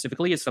work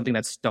specifically is something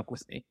that's stuck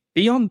with me.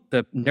 Beyond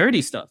the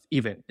nerdy stuff,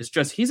 even, it's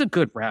just, he's a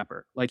good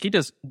rapper. Like, he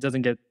just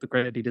doesn't get the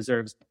credit he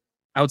deserves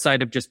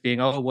outside of just being,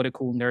 oh, what a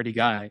cool nerdy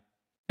guy.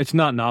 It's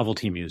not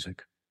novelty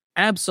music.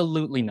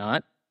 Absolutely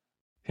not.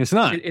 It's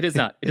not. It is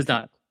not. It is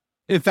not.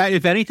 If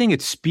anything,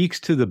 it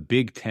speaks to the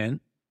big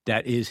tent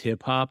that is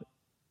hip hop.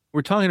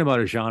 We're talking about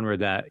a genre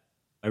that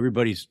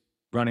everybody's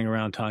running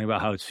around talking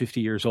about how it's 50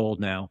 years old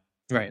now.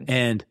 Right.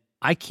 And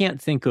I can't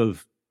think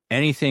of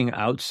anything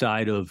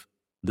outside of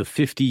the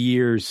 50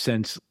 years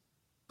since,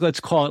 let's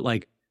call it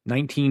like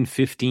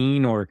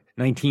 1915 or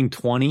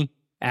 1920,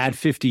 add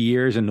 50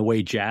 years and the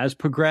way jazz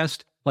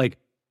progressed. Like,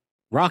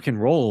 rock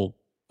and roll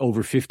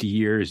over 50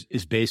 years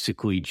is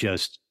basically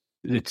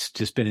it's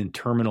just been in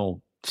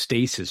terminal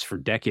stasis for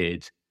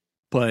decades.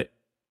 But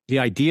the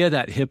idea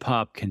that hip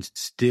hop can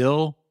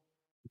still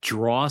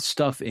draw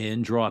stuff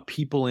in, draw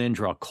people in,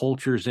 draw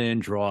cultures in,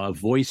 draw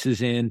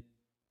voices in,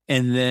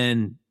 and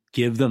then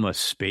give them a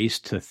space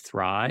to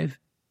thrive,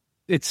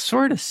 it's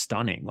sort of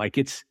stunning. Like,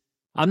 it's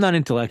I'm not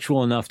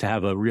intellectual enough to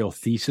have a real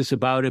thesis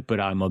about it, but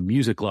I'm a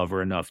music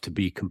lover enough to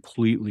be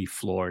completely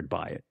floored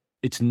by it.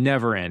 It's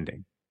never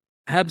ending.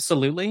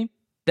 Absolutely.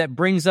 That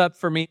brings up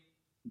for me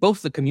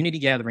both the community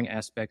gathering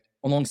aspect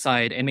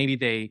alongside, and maybe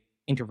they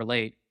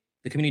interrelate,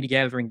 the community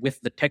gathering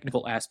with the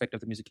technical aspect of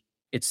the music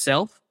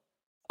itself.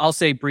 I'll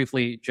say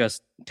briefly,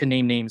 just to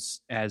name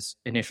names as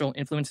initial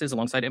influences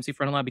alongside MC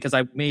Frontalot, because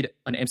I made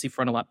an MC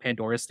Frontalot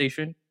Pandora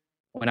station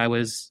when I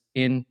was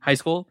in high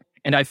school,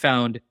 and I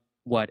found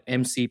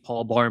MC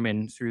Paul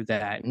Barman through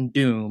that, and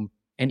Doom,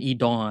 and E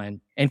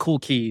Dawn, and Kool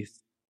Keith.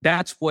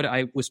 That's what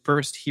I was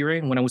first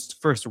hearing when I was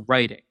first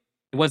writing.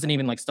 It wasn't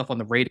even like stuff on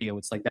the radio.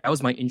 It's like that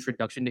was my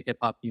introduction to hip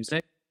hop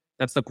music.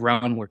 That's the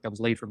groundwork that was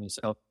laid for me.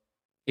 So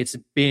it's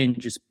been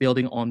just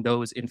building on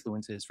those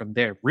influences from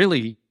there,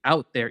 really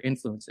out there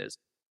influences.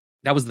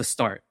 That was the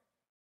start.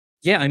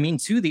 Yeah, I mean,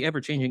 to the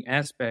ever-changing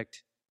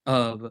aspect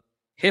of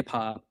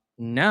hip-hop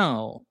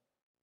now,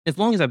 as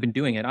long as I've been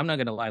doing it, I'm not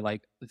going to lie,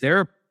 like, there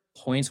are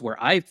points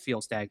where I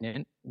feel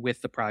stagnant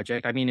with the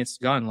project. I mean, it's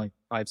gone like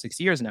 5-6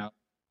 years now.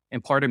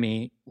 And part of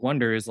me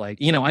wonders, like,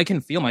 I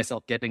can feel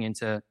myself getting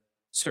into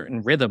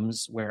certain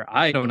rhythms where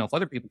I don't know if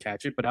other people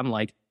catch it, but I'm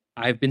like,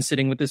 I've been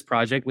sitting with this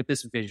project, with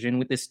this vision,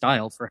 with this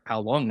style for how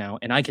long now?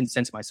 And I can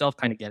sense myself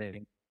kind of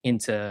getting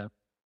into,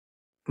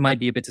 might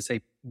be a bit to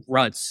say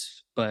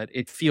ruts, but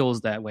it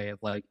feels that way of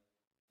like,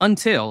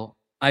 until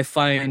I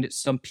find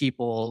some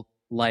people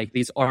like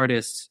these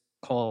artists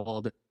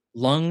called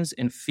Lungs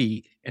and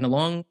Feet, and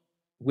along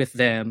with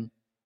them,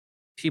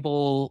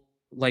 people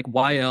like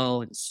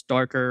YL and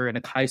Starker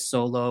and Akai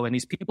Solo, and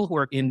these people who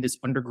are in this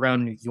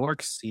underground New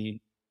York scene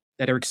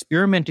that are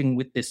experimenting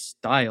with this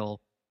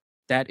style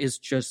that is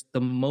just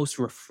the most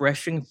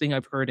refreshing thing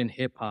I've heard in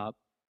hip hop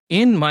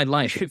in my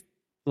life.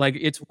 Like,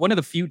 it's one of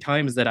the few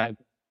times that I've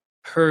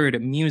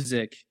heard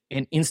music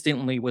and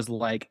instantly was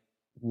like,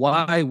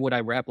 why would I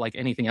rap like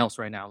anything else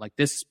right now? Like,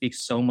 this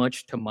speaks so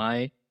much to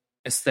my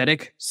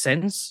aesthetic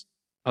sense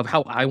of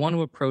how I want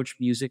to approach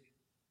music.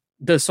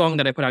 The song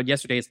that I put out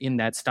yesterday is in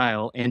that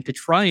style, and to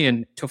try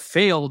and to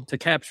fail to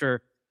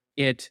capture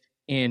it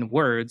in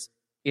words,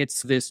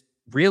 it's this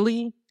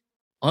really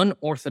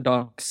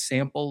unorthodox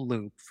sample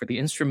loop for the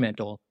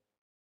instrumental,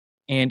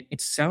 and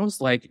it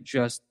sounds like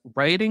just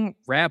writing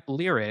rap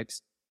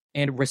lyrics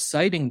and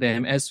reciting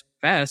them as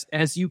fast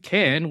as you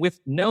can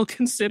with no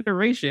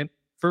consideration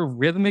for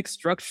rhythmic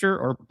structure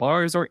or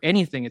bars or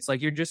anything. It's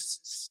like you're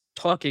just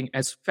talking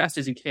as fast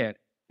as you can.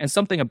 And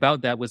something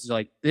about that was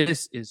like,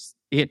 this is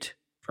it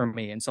for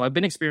me. And so I've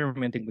been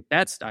experimenting with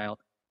that style,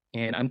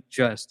 and I'm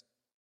just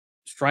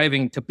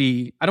striving to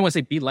be, I don't want to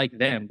say be like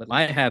them, but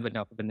I have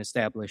enough of an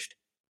established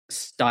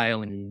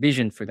style and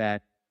vision for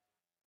that.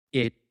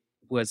 It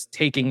was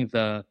taking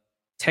the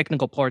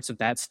technical parts of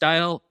that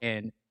style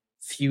and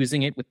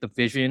fusing it with the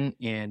vision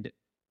and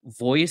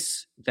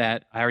voice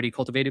that I already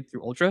cultivated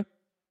through Ultra,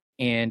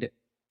 and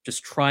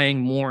just trying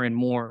more and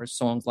more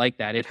songs like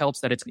that. It helps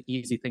that it's an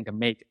easy thing to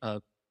make,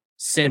 a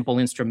simple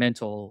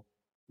instrumental,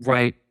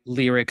 write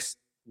lyrics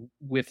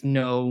with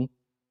no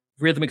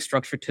rhythmic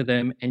structure to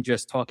them and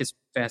just talk as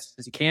fast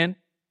as you can.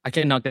 I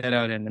can knock that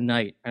out in a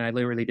night, and I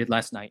literally did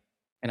last night,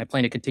 and I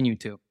plan to continue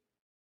to.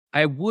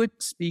 I would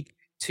speak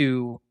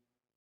to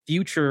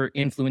future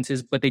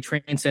influences, but they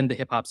transcend the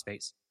hip hop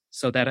space.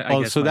 So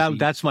that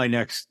that's my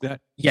next.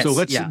 Yes. So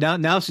let's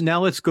now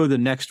let's go the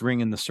next ring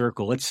in the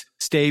circle. Let's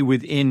stay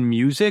within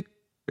music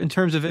in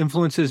terms of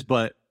influences,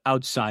 but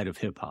outside of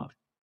hip hop.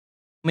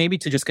 Maybe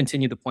to just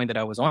continue the point that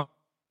I was on,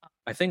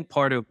 I think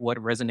part of what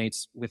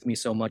resonates with me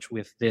so much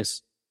with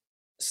this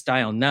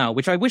style now,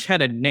 which I wish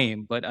had a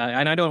name, but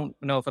I don't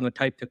know if I'm the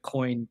type to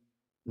coin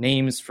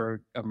names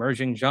for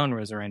emerging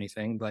genres or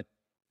anything, but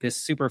this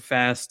super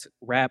fast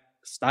rap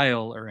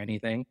style or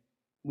anything,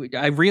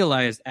 I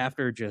realized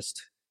after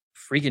just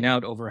freaking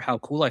out over how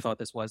cool I thought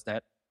this was,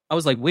 that I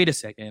was like, wait a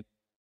second,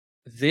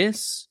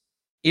 this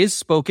is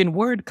spoken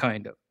word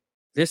kind of.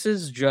 This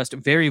is just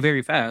very,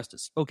 very fast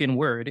spoken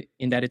word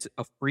in that it's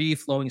a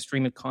free-flowing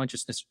stream of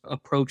consciousness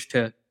approach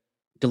to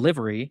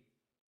delivery.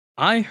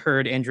 I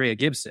heard Andrea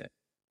Gibson,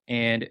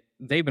 and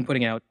they've been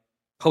putting out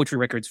poetry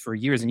records for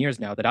years and years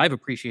now that I've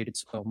appreciated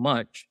so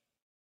much.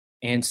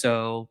 And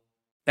so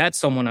that's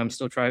someone I'm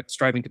still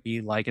striving to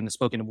be like in the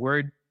spoken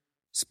word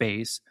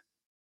space.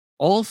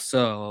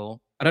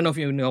 Also, I don't know if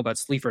you know about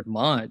Sleaford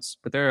Mods,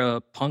 but they're a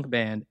punk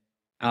band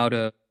out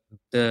of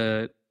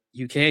the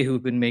UK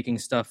who've been making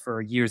stuff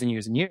for years and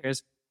years and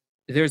years.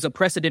 There's a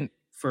precedent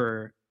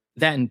for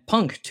that in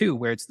punk too,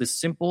 where it's this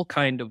simple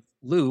kind of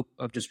loop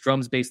of just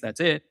drums, bass,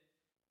 that's it.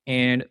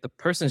 And the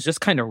person's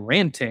just kind of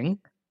ranting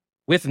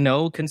with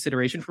no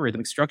consideration for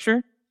rhythmic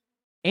structure.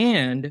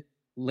 And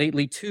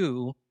lately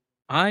too,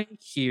 I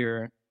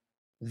hear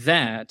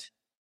that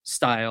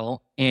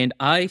style and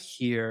I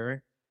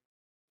hear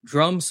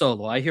drum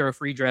solo. I hear a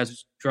free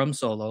jazz drum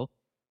solo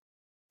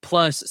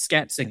plus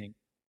scat singing.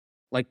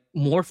 Like,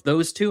 morph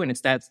those two, and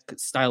it's that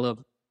style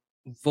of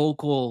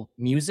vocal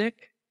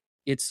music.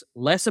 It's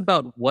less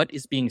about what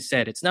is being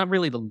said. It's not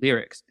really the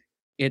lyrics.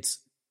 It's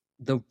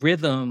the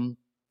rhythm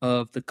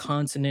of the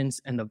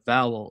consonants and the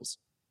vowels.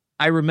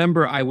 I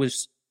remember I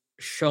was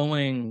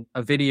showing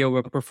a video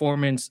of a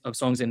performance of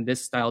songs in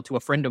this style to a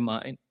friend of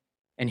mine,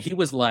 and he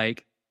was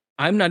like,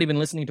 I'm not even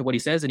listening to what he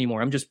says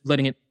anymore. I'm just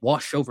letting it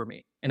wash over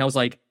me. And I was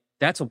like,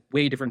 that's a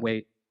way different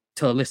way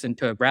to listen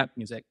to rap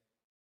music.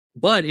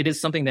 But it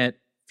is something that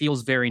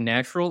feels very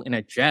natural in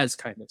a jazz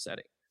kind of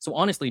setting. So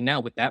honestly, now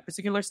with that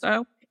particular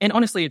style, and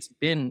honestly, it's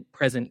been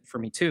present for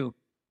me too.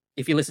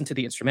 If you listen to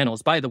the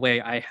instrumentals, by the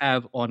way, I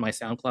have on my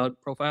SoundCloud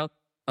profile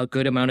a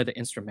good amount of the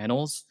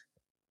instrumentals,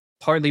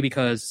 partly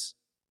because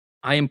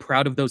I am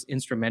proud of those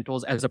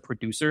instrumentals as a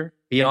producer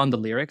beyond the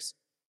lyrics.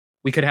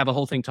 We could have a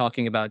whole thing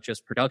talking about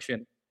just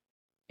production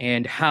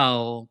and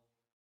how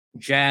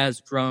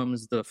jazz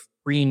drums, the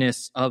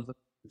freeness of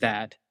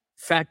that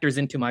factors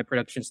into my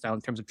production style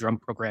in terms of drum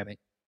programming.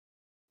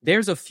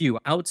 There's a few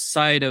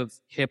outside of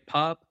hip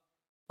hop.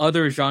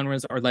 Other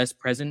genres are less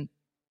present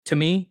to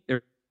me.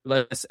 They're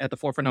less at the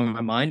forefront of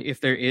my mind. If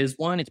there is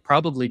one, it's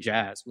probably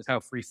jazz with how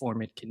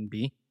freeform it can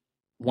be.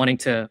 Wanting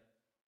to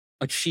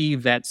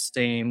achieve that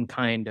same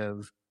kind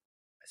of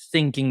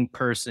thinking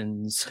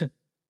person's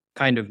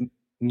kind of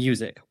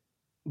music.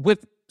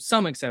 With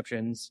some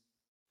exceptions,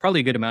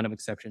 probably a good amount of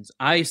exceptions,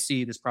 I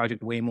see this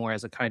project way more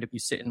as a kind of you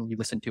sit and you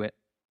listen to it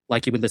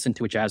like you would listen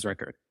to a jazz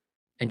record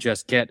and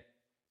just get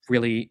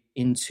really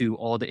into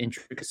all the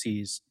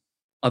intricacies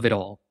of it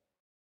all.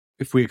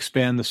 If we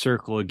expand the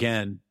circle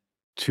again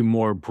to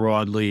more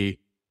broadly,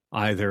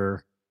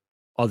 either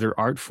other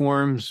art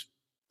forms,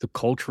 the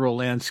cultural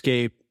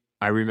landscape.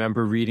 I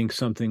remember reading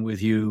something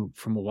with you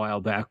from a while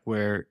back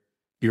where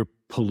your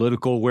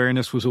political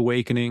awareness was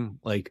awakening.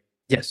 Like,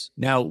 yes.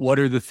 Now, what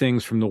are the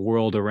things from the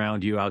world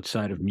around you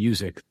outside of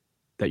music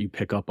that you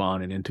pick up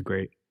on and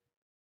integrate?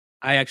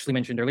 I actually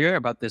mentioned earlier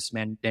about this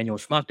man, Daniel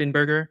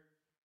Schmachtenberger.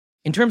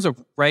 In terms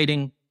of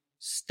writing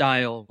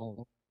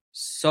style,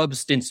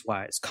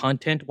 substance-wise,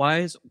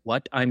 content-wise,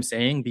 what I'm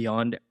saying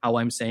beyond how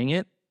I'm saying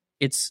it,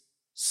 it's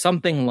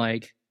something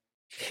like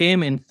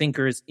him and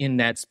thinkers in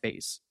that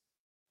space.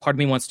 Part of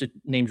me wants to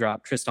name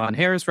drop Tristan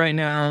Harris right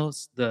now,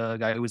 the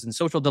guy who was in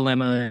Social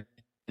Dilemma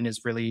and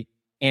is really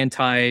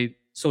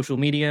anti-social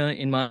media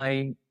in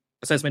my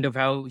assessment of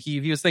how he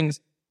views things,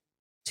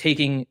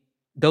 taking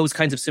those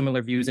kinds of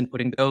similar views and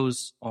putting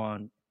those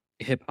on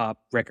a hip-hop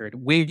record.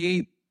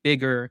 Way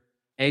bigger,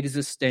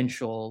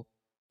 existential,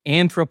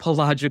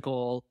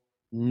 anthropological,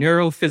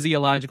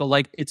 neurophysiological.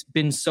 Like, it's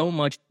been so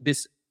much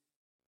this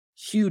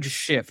huge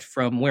shift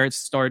from where it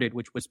started,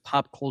 which was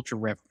pop culture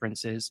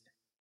references,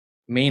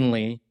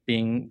 mainly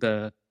being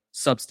the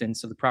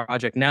substance of the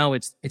project. Now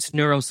it's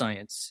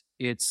neuroscience,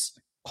 it's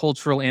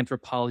cultural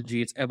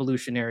anthropology, it's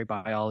evolutionary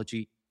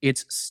biology,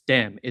 it's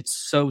STEM, it's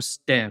so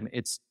STEM,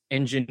 it's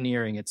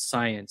engineering, it's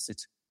science,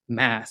 it's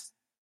math.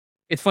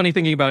 It's funny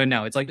thinking about it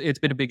now. It's like, it's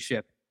been a big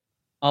shift.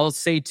 I'll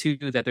say too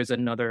that there's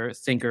another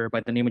thinker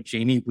by the name of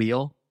Jamie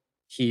Wheel.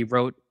 He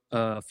wrote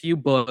a few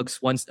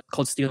books, one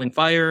called Stealing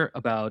Fire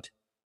about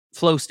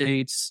flow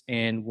states,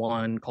 and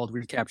one called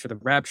Recapture the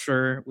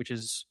Rapture, which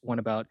is one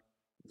about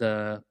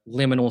the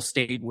liminal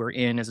state we're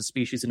in as a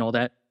species and all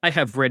that. I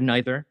have read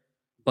neither,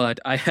 but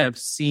I have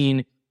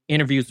seen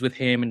interviews with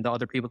him and the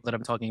other people that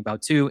I'm talking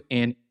about too.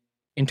 And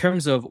in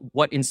terms of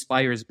what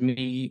inspires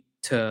me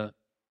to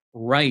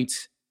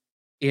write,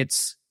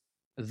 it's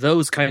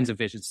those kinds of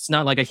visions. It's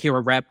not like I hear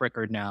a rap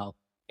record now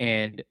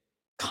and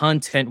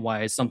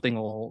content-wise something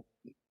will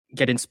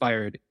get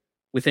inspired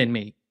within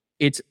me.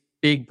 It's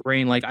big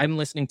brain. Like, I'm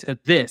listening to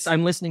this.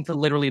 I'm listening to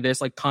literally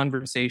this, like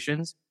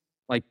conversations,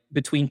 like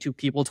between two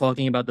people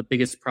talking about the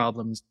biggest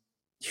problems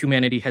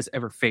humanity has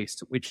ever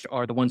faced, which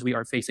are the ones we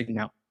are facing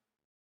now.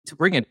 To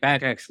bring it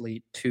back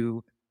actually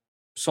to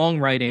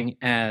songwriting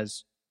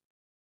as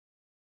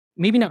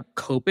maybe not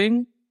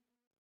coping,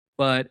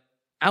 but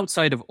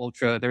outside of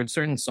Ultra, there are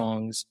certain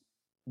songs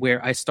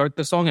where I start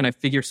the song and I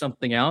figure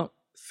something out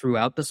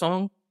throughout the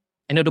song,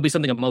 and it'll be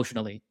something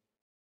emotionally.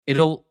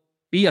 It'll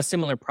be a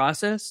similar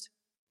process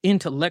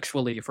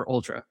intellectually for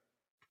Ultra.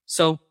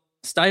 So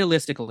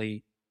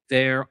stylistically,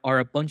 there are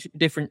a bunch of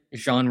different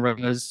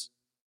genres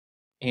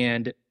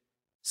and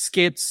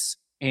skits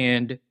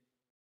and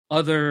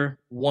other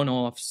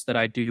one-offs that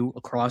I do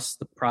across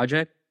the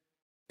project.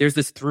 There's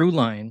this through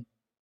line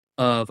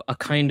of a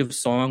kind of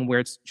song where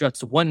it's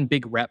just one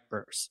big rap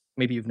verse.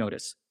 Maybe you've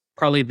noticed.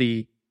 Probably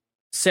the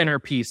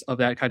centerpiece of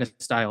that kind of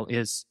style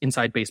is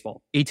Inside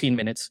Baseball. 18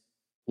 minutes,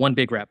 one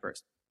big rap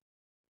verse.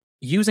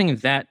 Using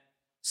that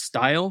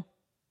style,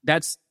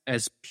 that's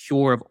as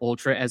pure of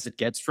Ultra as it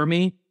gets for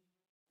me,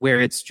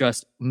 where it's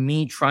just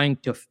me trying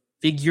to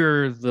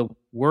figure the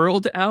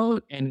world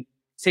out and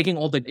taking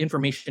all the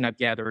information I've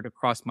gathered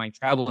across my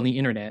travel on the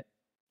internet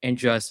and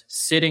just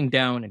sitting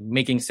down and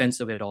making sense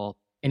of it all.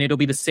 And it'll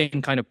be the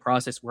same kind of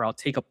process where I'll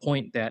take a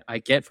point that I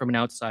get from an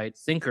outside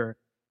thinker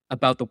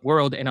about the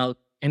world and I'll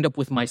end up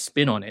with my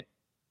spin on it.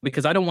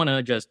 Because I don't want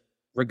to just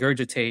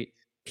regurgitate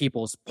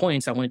people's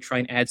points. I want to try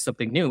and add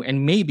something new.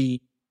 And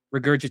maybe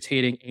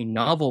regurgitating a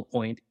novel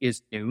point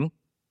is new.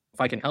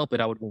 If I can help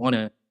it, I would want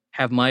to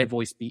have my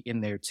voice be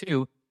in there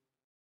too.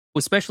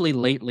 especially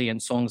lately in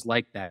songs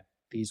like that,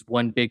 these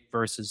one big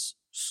verses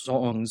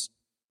songs,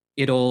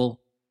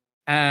 it'll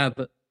have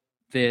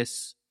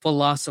this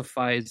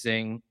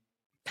philosophizing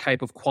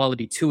type of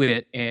quality to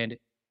it. And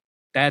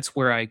that's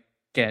where I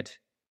get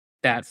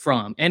that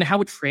from. And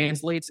how it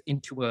translates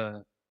into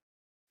a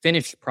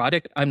finished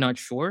product, I'm not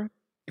sure.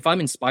 If I'm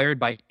inspired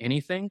by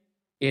anything,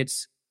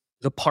 it's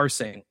the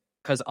parsing.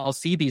 Because I'll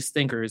see these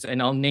thinkers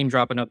and I'll name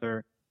drop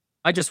another.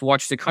 I just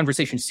watched a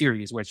conversation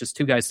series where it's just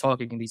two guys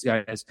talking, and these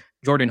guys,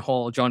 Jordan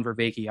Hall, John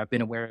Vervaeke, I've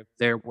been aware of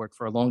their work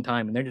for a long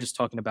time, and they're just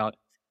talking about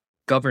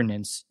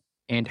governance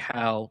and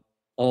how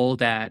all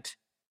that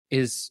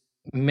is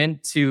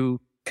meant to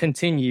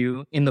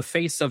continue in the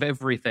face of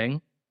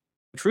everything.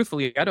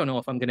 Truthfully, I don't know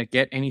if I'm going to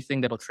get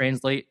anything that'll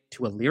translate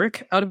to a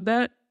lyric out of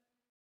that,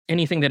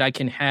 anything that I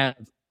can have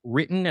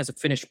written as a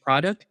finished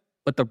product,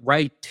 but the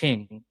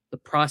writing, the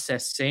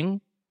processing,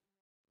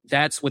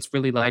 that's what's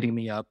really lighting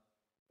me up.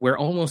 Where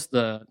almost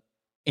the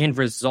end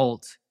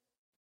result,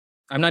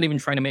 I'm not even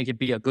trying to make it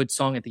be a good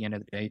song at the end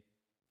of the day.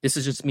 This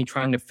is just me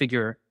trying to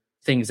figure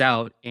things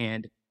out.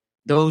 And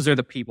those are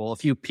the people, a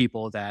few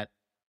people that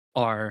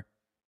are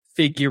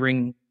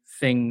figuring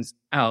things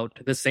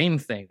out, the same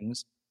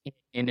things,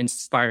 in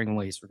inspiring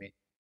ways for me.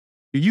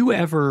 Do you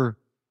ever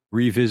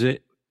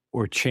revisit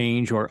or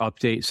change or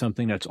update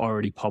something that's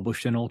already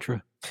published in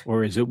Ultra?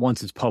 Or is it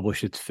once it's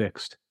published, it's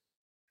fixed?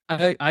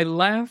 I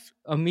laughed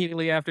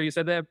immediately after you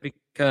said that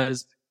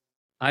because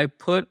I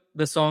put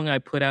the song I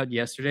put out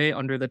yesterday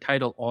under the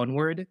title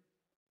Onward,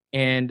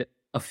 and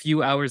a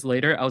few hours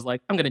later, I was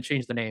like, I'm going to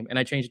change the name, and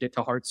I changed it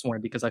to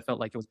Heartsworn because I felt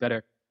like it was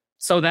better.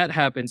 So that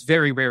happens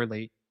very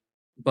rarely,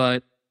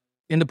 but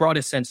in the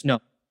broadest sense, no.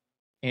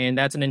 And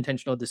that's an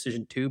intentional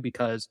decision too,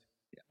 because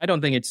I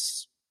don't think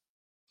it's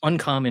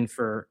uncommon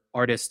for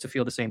artists to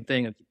feel the same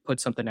thing. If you put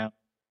something out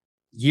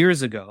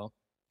years ago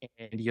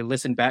and you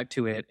listen back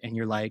to it and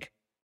you're like,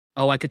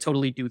 oh, I could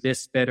totally do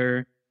this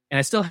better. And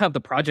I still have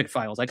the project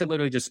files. I could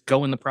literally just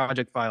go in the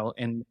project file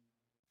and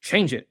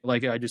change it.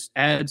 Like I just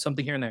add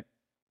something here and there.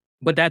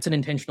 But that's an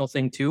intentional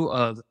thing too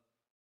of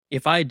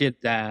if I did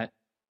that,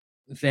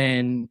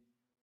 then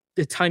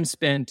the time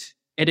spent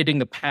editing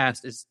the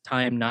past is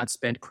time not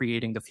spent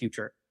creating the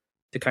future,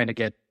 to kind of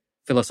get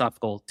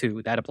philosophical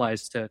too. That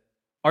applies to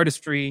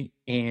artistry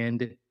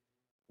and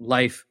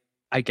life,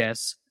 I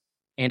guess.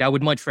 And I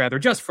would much rather,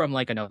 just from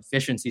like an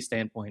efficiency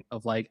standpoint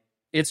of like,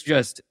 it's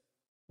just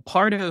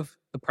part of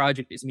the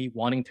project is me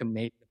wanting to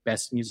make the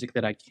best music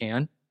that I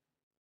can.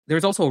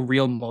 There's also a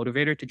real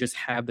motivator to just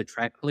have the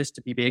track list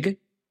to be big.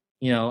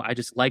 You know, I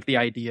just like the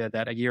idea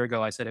that a year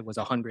ago I said it was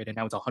 100 and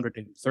now it's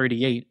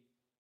 138.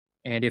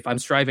 And if I'm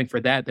striving for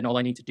that, then all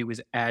I need to do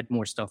is add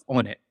more stuff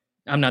on it.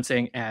 I'm not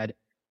saying add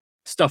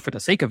stuff for the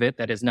sake of it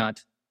that is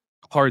not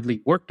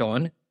hardly worked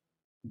on.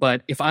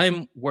 But if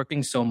I'm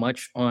working so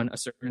much on a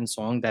certain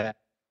song that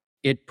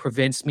it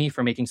prevents me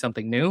from making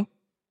something new,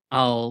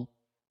 I'll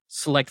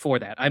select for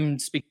that. I'm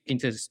speaking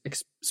to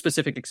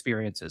specific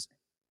experiences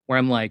where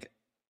I'm like,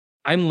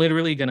 I'm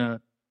literally going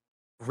to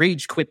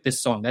rage quit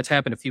this song. That's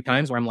happened a few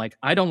times where I'm like,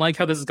 I don't like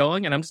how this is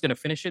going and I'm just going to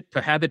finish it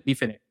to have it be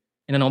finished.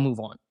 And then I'll move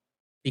on.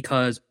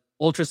 Because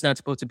Ultra's not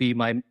supposed to be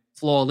my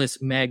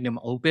flawless magnum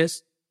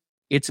opus.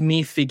 It's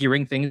me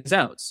figuring things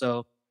out.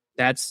 So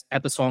that's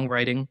at the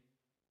songwriting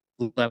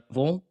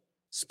level,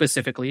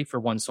 specifically for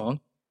one song.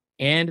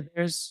 And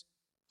there's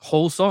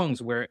whole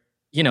songs where,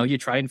 you know, you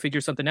try and figure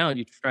something out.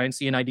 You try and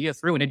see an idea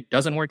through and it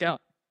doesn't work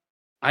out.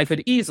 I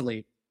could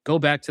easily go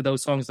back to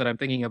those songs that I'm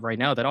thinking of right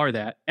now that are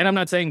that. And I'm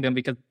not saying them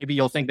because maybe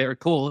you'll think they're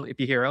cool if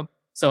you hear them.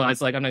 So it's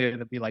like, I'm not going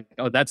to be like,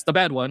 oh, that's the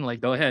bad one. Like,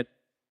 go ahead.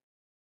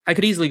 I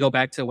could easily go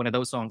back to one of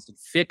those songs and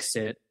fix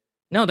it.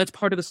 No, that's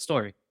part of the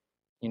story.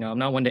 You know, I'm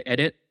not one to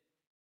edit.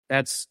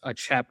 That's a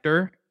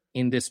chapter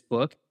in this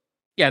book.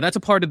 Yeah, that's a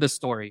part of the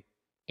story.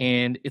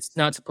 And it's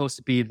not supposed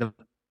to be the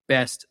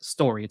best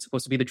story. It's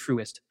supposed to be the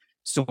truest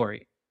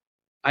story.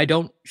 I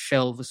don't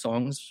shelve the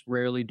songs.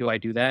 Rarely do I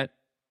do that.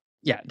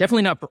 Yeah,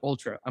 definitely not for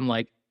Ultra. I'm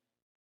like,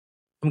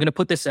 I'm going to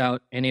put this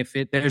out. And if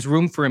there's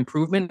room for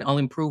improvement, I'll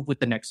improve with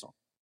the next song.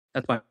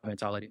 That's my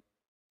mentality.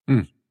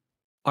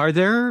 Are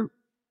there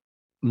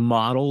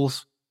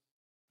models,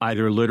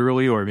 either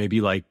literally or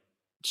maybe like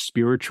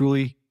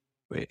spiritually,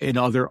 in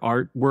other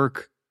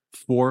artwork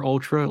for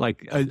Ultra?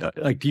 Like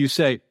do you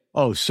say,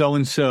 oh,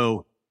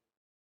 so-and-so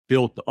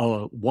built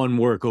one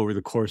work over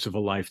the course of a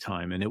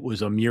lifetime and it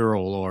was a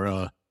mural or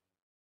an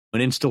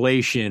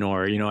installation,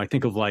 or, you know, I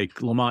think of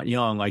like Lamont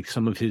Young, like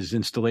some of his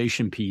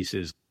installation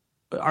pieces.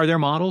 Are there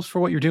models for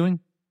what you're doing?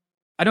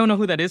 I don't know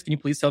who that is. Can you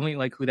please tell me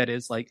like who that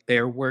is, like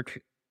their work?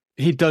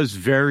 He does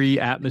very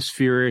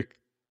atmospheric,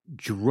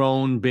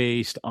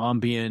 drone-based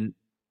ambient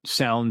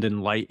sound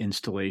and light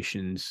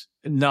installations,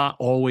 not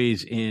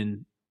always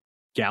in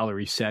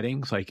gallery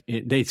settings. Like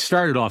they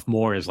started off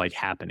more as like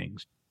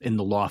happenings in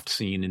the loft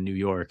scene in New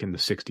York in the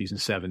 60s and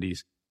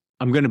 70s.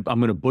 I'm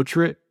gonna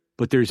butcher it,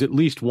 but there's at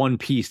least one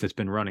piece that's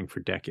been running for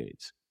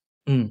decades.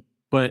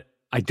 But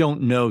I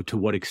don't know to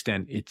what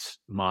extent it's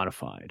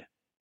modified.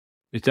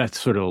 That's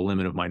sort of a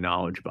limit of my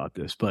knowledge about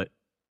this. But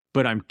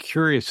I'm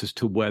curious as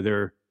to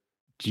whether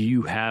do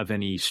you have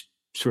any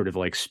sort of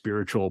like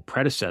spiritual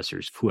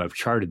predecessors who have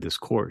charted this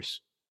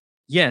course?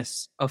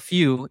 Yes, a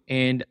few,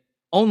 and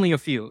only a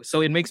few.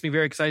 So it makes me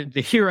very excited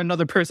to hear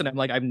another person. I'm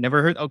like, I've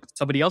never heard, oh,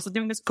 somebody else is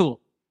doing this? Cool.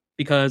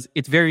 Because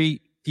it's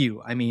very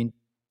few. I mean,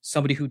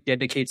 somebody who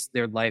dedicates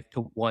their life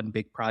to one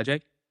big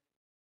project.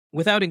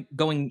 Without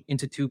going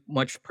into too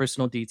much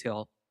personal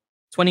detail,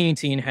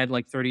 2018 had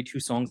like 32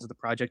 songs of the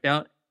project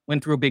out.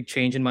 Went through a big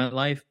change in my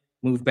life.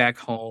 Moved back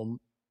home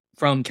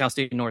from Cal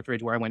State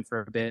Northridge, where I went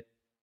for a bit.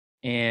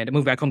 And I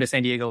moved back home to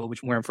San Diego,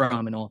 where I'm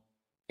from and all.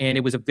 And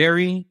it was a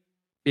very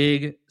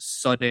big,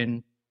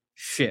 sudden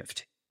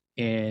shift.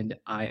 And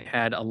I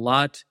had a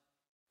lot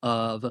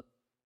of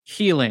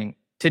healing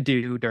to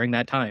do during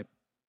that time.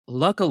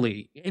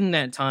 Luckily, in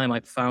that time, I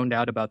found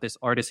out about this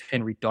artist,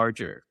 Henry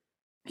Darger.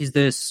 He's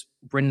this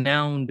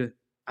renowned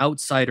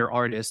outsider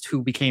artist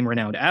who became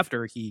renowned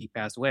after he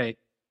passed away.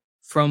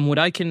 From what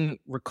I can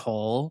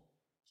recall,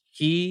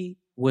 he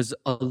was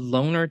a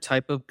loner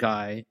type of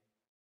guy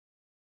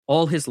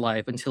all his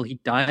life until he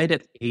died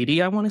at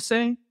 80, I want to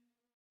say.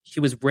 He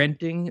was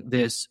renting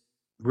this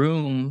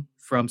room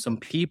from some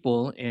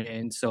people.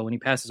 And so when he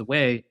passes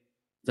away,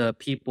 the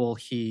people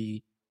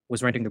he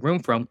was renting the room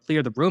from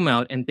clear the room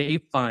out, and they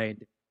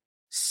find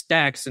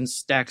stacks and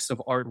stacks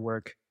of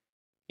artwork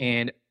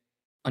and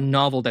a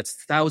novel that's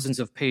thousands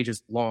of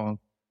pages long.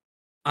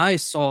 I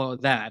saw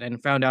that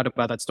and found out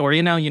about that story.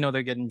 And now,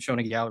 they're getting shown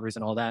in galleries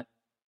and all that.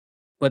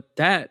 But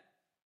that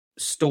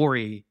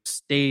story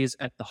stays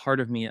at the heart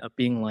of me of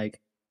being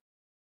like,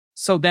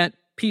 so that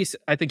piece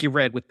I think you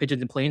read with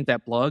Pigeons and Planes,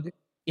 that blog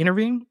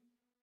interview,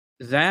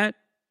 that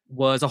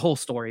was a whole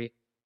story.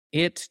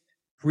 It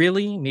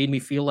really made me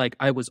feel like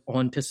I was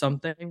onto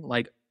something.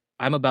 Like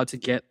I'm about to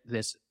get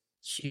this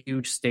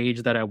huge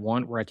stage that I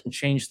want where I can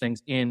change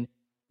things in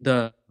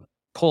the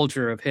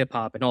culture of hip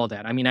hop and all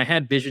that. I mean, I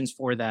had visions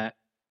for that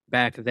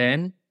back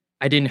then.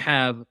 I didn't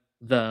have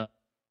the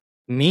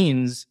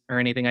means or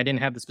anything. I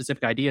didn't have the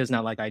specific ideas,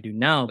 not like I do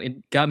now.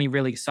 It got me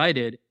really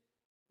excited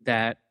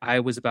that I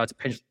was about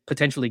to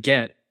potentially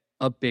get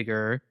a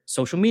bigger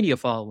social media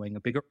following, a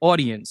bigger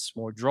audience,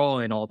 more draw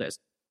and all this.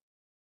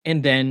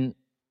 And then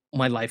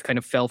my life kind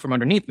of fell from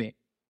underneath me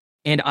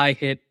and I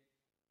hit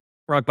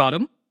rock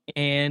bottom.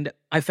 And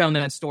I found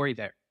that story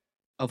there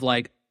of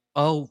like,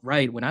 oh,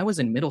 right. When I was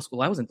in middle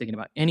school, I wasn't thinking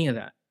about any of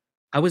that.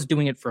 I was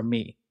doing it for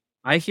me.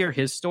 I hear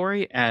his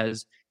story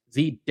as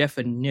the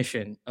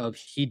definition of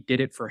he did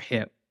it for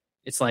him.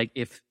 It's like,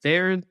 if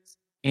there's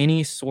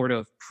any sort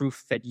of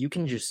proof that you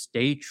can just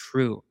stay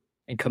true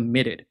and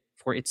committed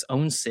for its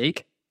own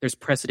sake, there's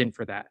precedent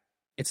for that.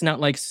 It's not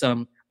like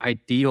some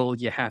ideal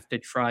you have to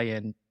try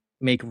and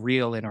make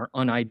real in our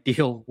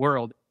unideal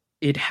world.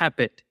 It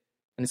happened.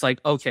 And it's like,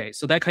 okay,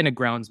 so that kind of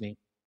grounds me.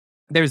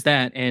 There's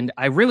that. And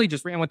I really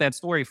just ran with that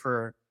story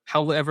for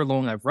however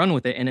long I've run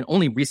with it. And then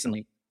only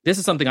recently, this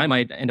is something I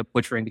might end up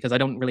butchering because I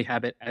don't really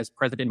have it as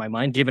present in my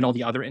mind, given all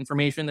the other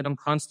information that I'm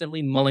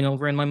constantly mulling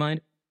over in my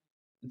mind.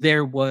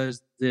 There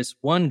was this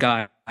one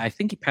guy, I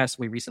think he passed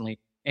away recently,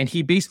 and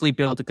he basically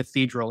built a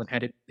cathedral and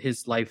had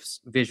his life's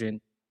vision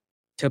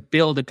to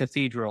build a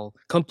cathedral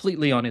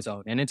completely on his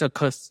own. And it's a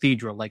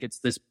cathedral, like it's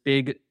this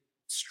big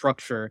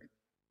structure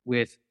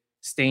with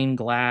stained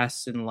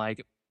glass and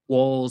like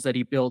walls that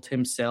he built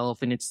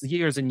himself. And it's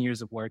years and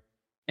years of work.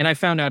 And I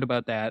found out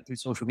about that through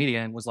social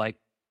media and was like,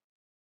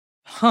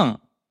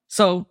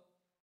 so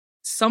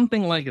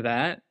something like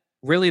that,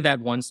 really that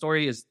one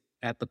story is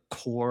at the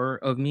core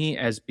of me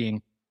as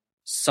being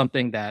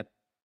something that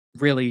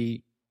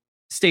really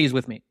stays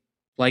with me.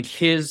 Like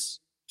his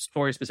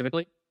story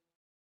specifically.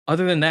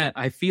 Other than that,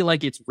 I feel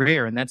like it's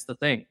rare, and that's the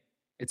thing.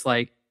 It's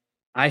like,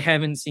 I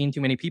haven't seen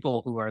too many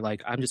people who are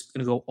like, I'm just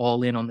going to go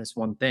all in on this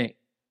one thing.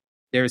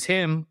 There's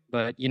him,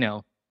 but,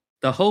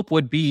 the hope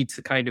would be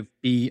to kind of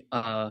be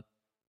a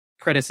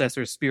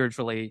predecessor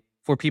spiritually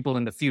for people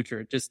in the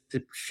future, just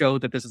to show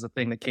that this is a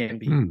thing that can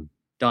be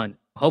done,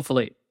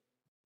 hopefully.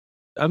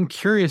 I'm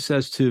curious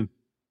as to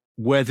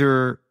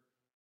whether,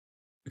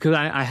 because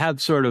I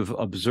have sort of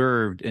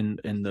observed in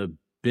the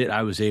bit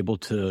I was able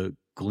to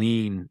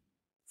glean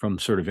from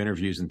sort of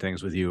interviews and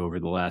things with you over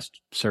the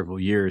last several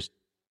years,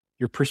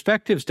 your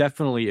perspective's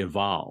definitely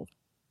evolved,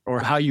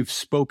 or how you've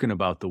spoken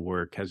about the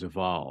work has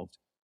evolved.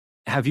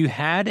 Have you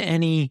had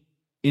any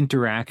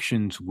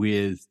interactions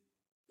with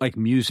like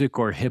music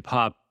or hip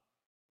hop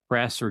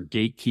press or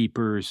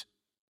gatekeepers?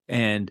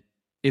 And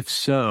if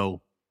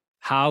so,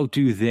 how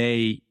do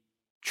they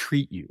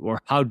treat you, or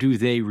how do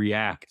they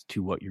react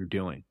to what you're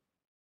doing?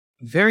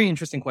 Very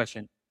interesting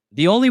question.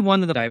 The only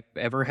one that I've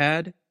ever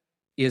had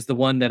is the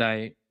one that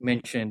I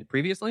mentioned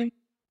previously,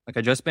 like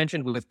I just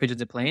mentioned with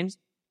Pigeons and Planes,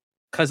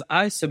 because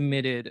I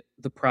submitted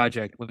the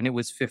project when it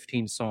was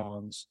 15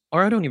 songs,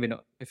 or I don't even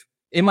know if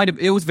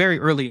it was very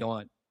early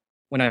on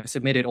when I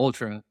submitted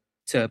Ultra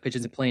to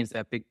Pigeons and Planes,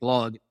 that big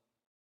blog.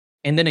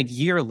 And then a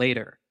year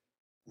later,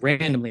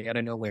 randomly out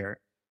of nowhere,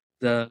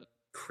 the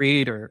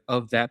creator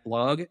of that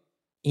blog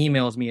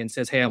emails me and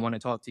says, hey, I want to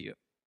talk to you.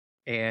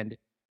 And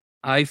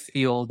I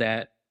feel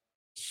that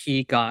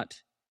he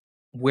got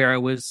where I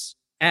was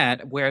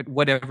at, where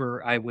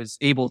whatever I was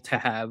able to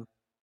have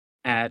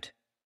at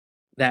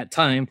that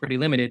time, pretty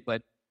limited,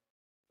 but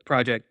the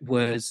project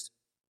was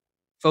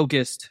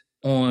focused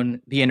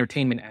on the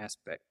entertainment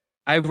aspect.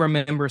 I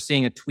remember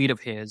seeing a tweet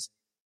of his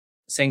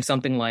saying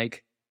something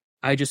like,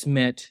 I just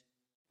met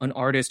an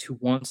artist who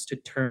wants to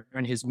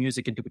turn his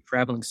music into a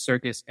traveling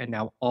circus, and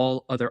now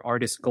all other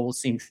artists' goals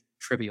seem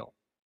trivial.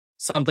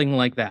 Something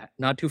like that.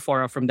 Not too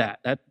far off from that.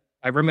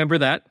 I remember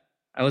that.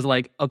 I was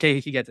like, okay,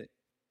 he gets it.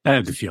 That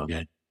had to feel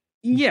good.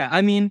 Yeah,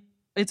 I mean,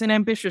 it's an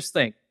ambitious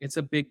thing. It's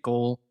a big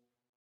goal.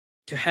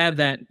 To have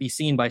that be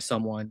seen by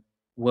someone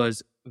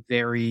was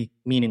very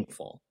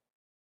meaningful.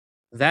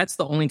 That's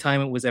the only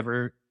time it was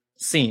ever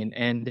seen.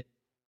 And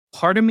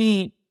part of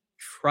me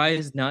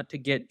tries not to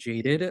get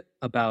jaded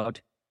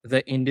about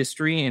the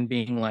industry and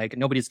being like,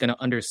 nobody's going to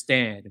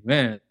understand,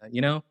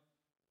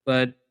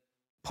 But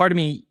part of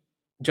me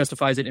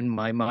justifies it in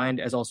my mind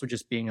as also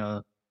just being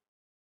a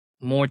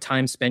more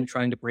time spent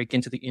trying to break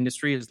into the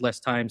industry is less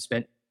time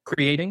spent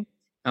creating.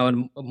 I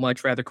would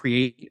much rather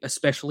create,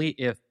 especially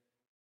if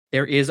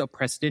there is a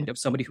precedent of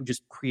somebody who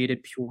just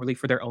created purely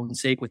for their own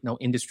sake with no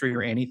industry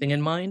or anything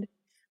in mind.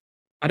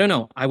 I don't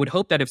know. I would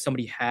hope that if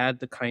somebody had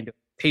the kind of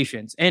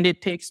patience, and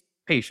it takes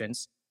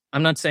patience.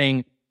 I'm not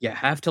saying you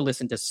have to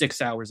listen to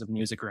 6 hours of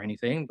music or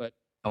anything, but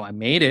I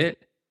made it.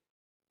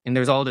 And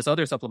there's all this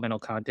other supplemental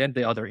content,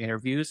 the other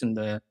interviews and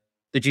the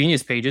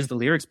Genius pages, the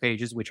lyrics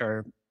pages, which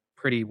are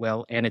pretty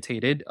well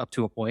annotated up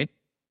to a point.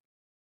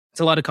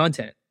 It's a lot of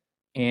content.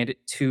 And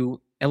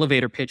to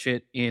elevator pitch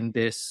it in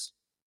this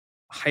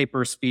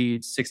hyper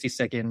speed,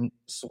 60-second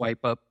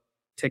swipe up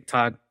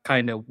TikTok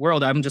kind of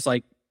world, I'm just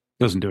like,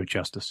 doesn't do it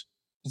justice.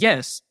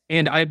 Yes.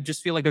 And I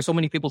just feel like there's so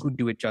many people who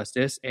do it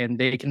justice and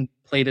they can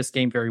play this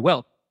game very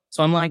well.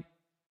 So I'm like,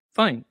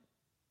 fine.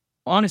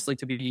 Honestly,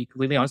 to be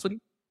completely honest with you,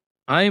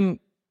 I'm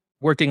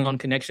working on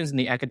connections in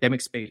the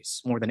academic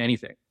space more than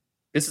anything.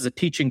 This is a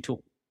teaching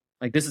tool.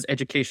 Like, this is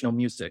educational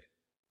music.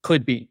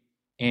 Could be.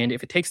 And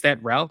if it takes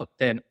that route,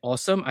 then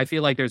awesome. I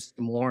feel like there's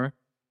more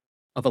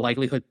of a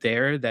likelihood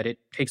there that it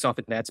takes off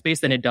in that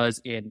space than it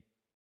does in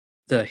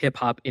the hip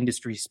hop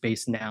industry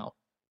space now.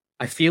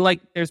 I feel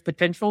like there's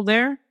potential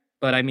there,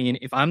 but I mean,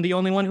 if I'm the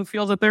only one who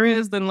feels that there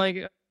is, then like,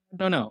 I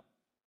don't know.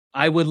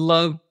 I would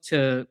love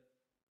to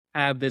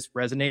have this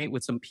resonate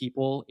with some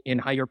people in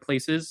higher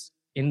places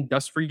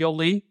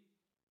industrially.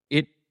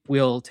 It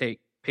will take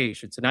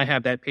patience, and I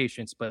have that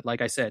patience, but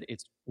like I said,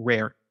 it's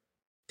rare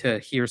to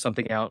hear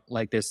something out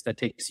like this that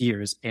takes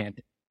years,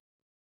 and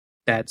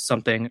that's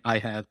something I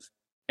have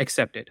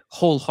accepted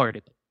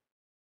wholeheartedly.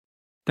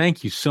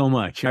 Thank you so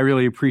much. I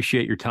really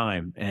appreciate your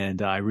time,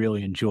 and I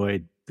really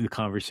enjoyed the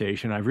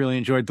conversation. I really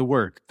enjoyed the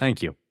work.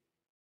 Thank you.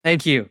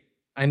 Thank you.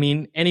 I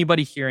mean,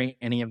 anybody hearing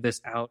any of this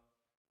out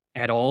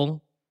at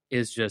all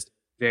is just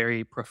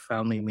very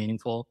profoundly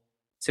meaningful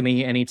to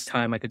me. Any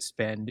time I could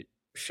spend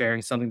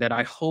sharing something that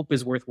I hope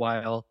is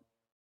worthwhile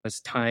was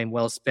time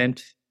well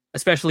spent,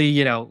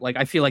 especially, like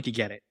I feel like you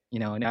get it,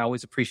 and I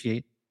always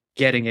appreciate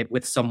getting it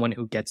with someone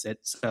who gets it.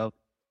 So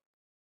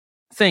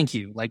thank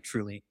you, like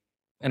truly.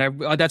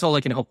 And that's all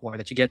I can hope for,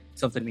 that you get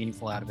something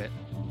meaningful out of it.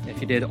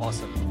 If you did,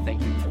 awesome.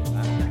 Thank you for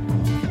that.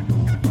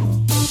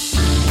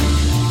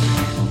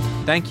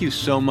 Thank you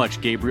so much,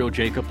 Gabriel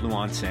Jacob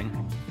Luansing.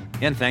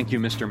 And thank you,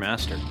 Mr.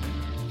 Master.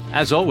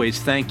 As always,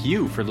 thank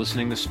you for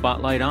listening to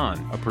Spotlight On,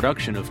 a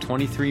production of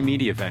 23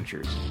 Media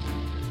Ventures.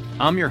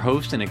 I'm your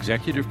host and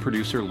executive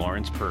producer,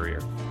 Lawrence Purrier.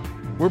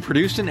 We're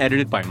produced and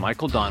edited by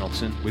Michael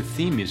Donaldson, with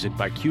theme music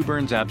by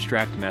Q-Burn's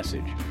Abstract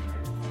Message.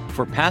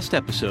 For past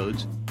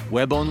episodes,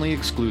 web-only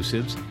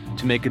exclusives,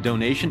 to make a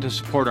donation to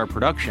support our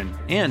production,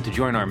 and to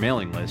join our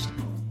mailing list,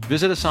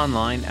 visit us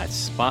online at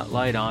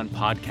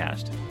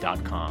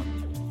spotlightonpodcast.com.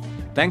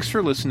 Thanks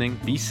for listening,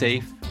 be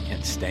safe,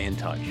 and stay in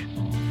touch.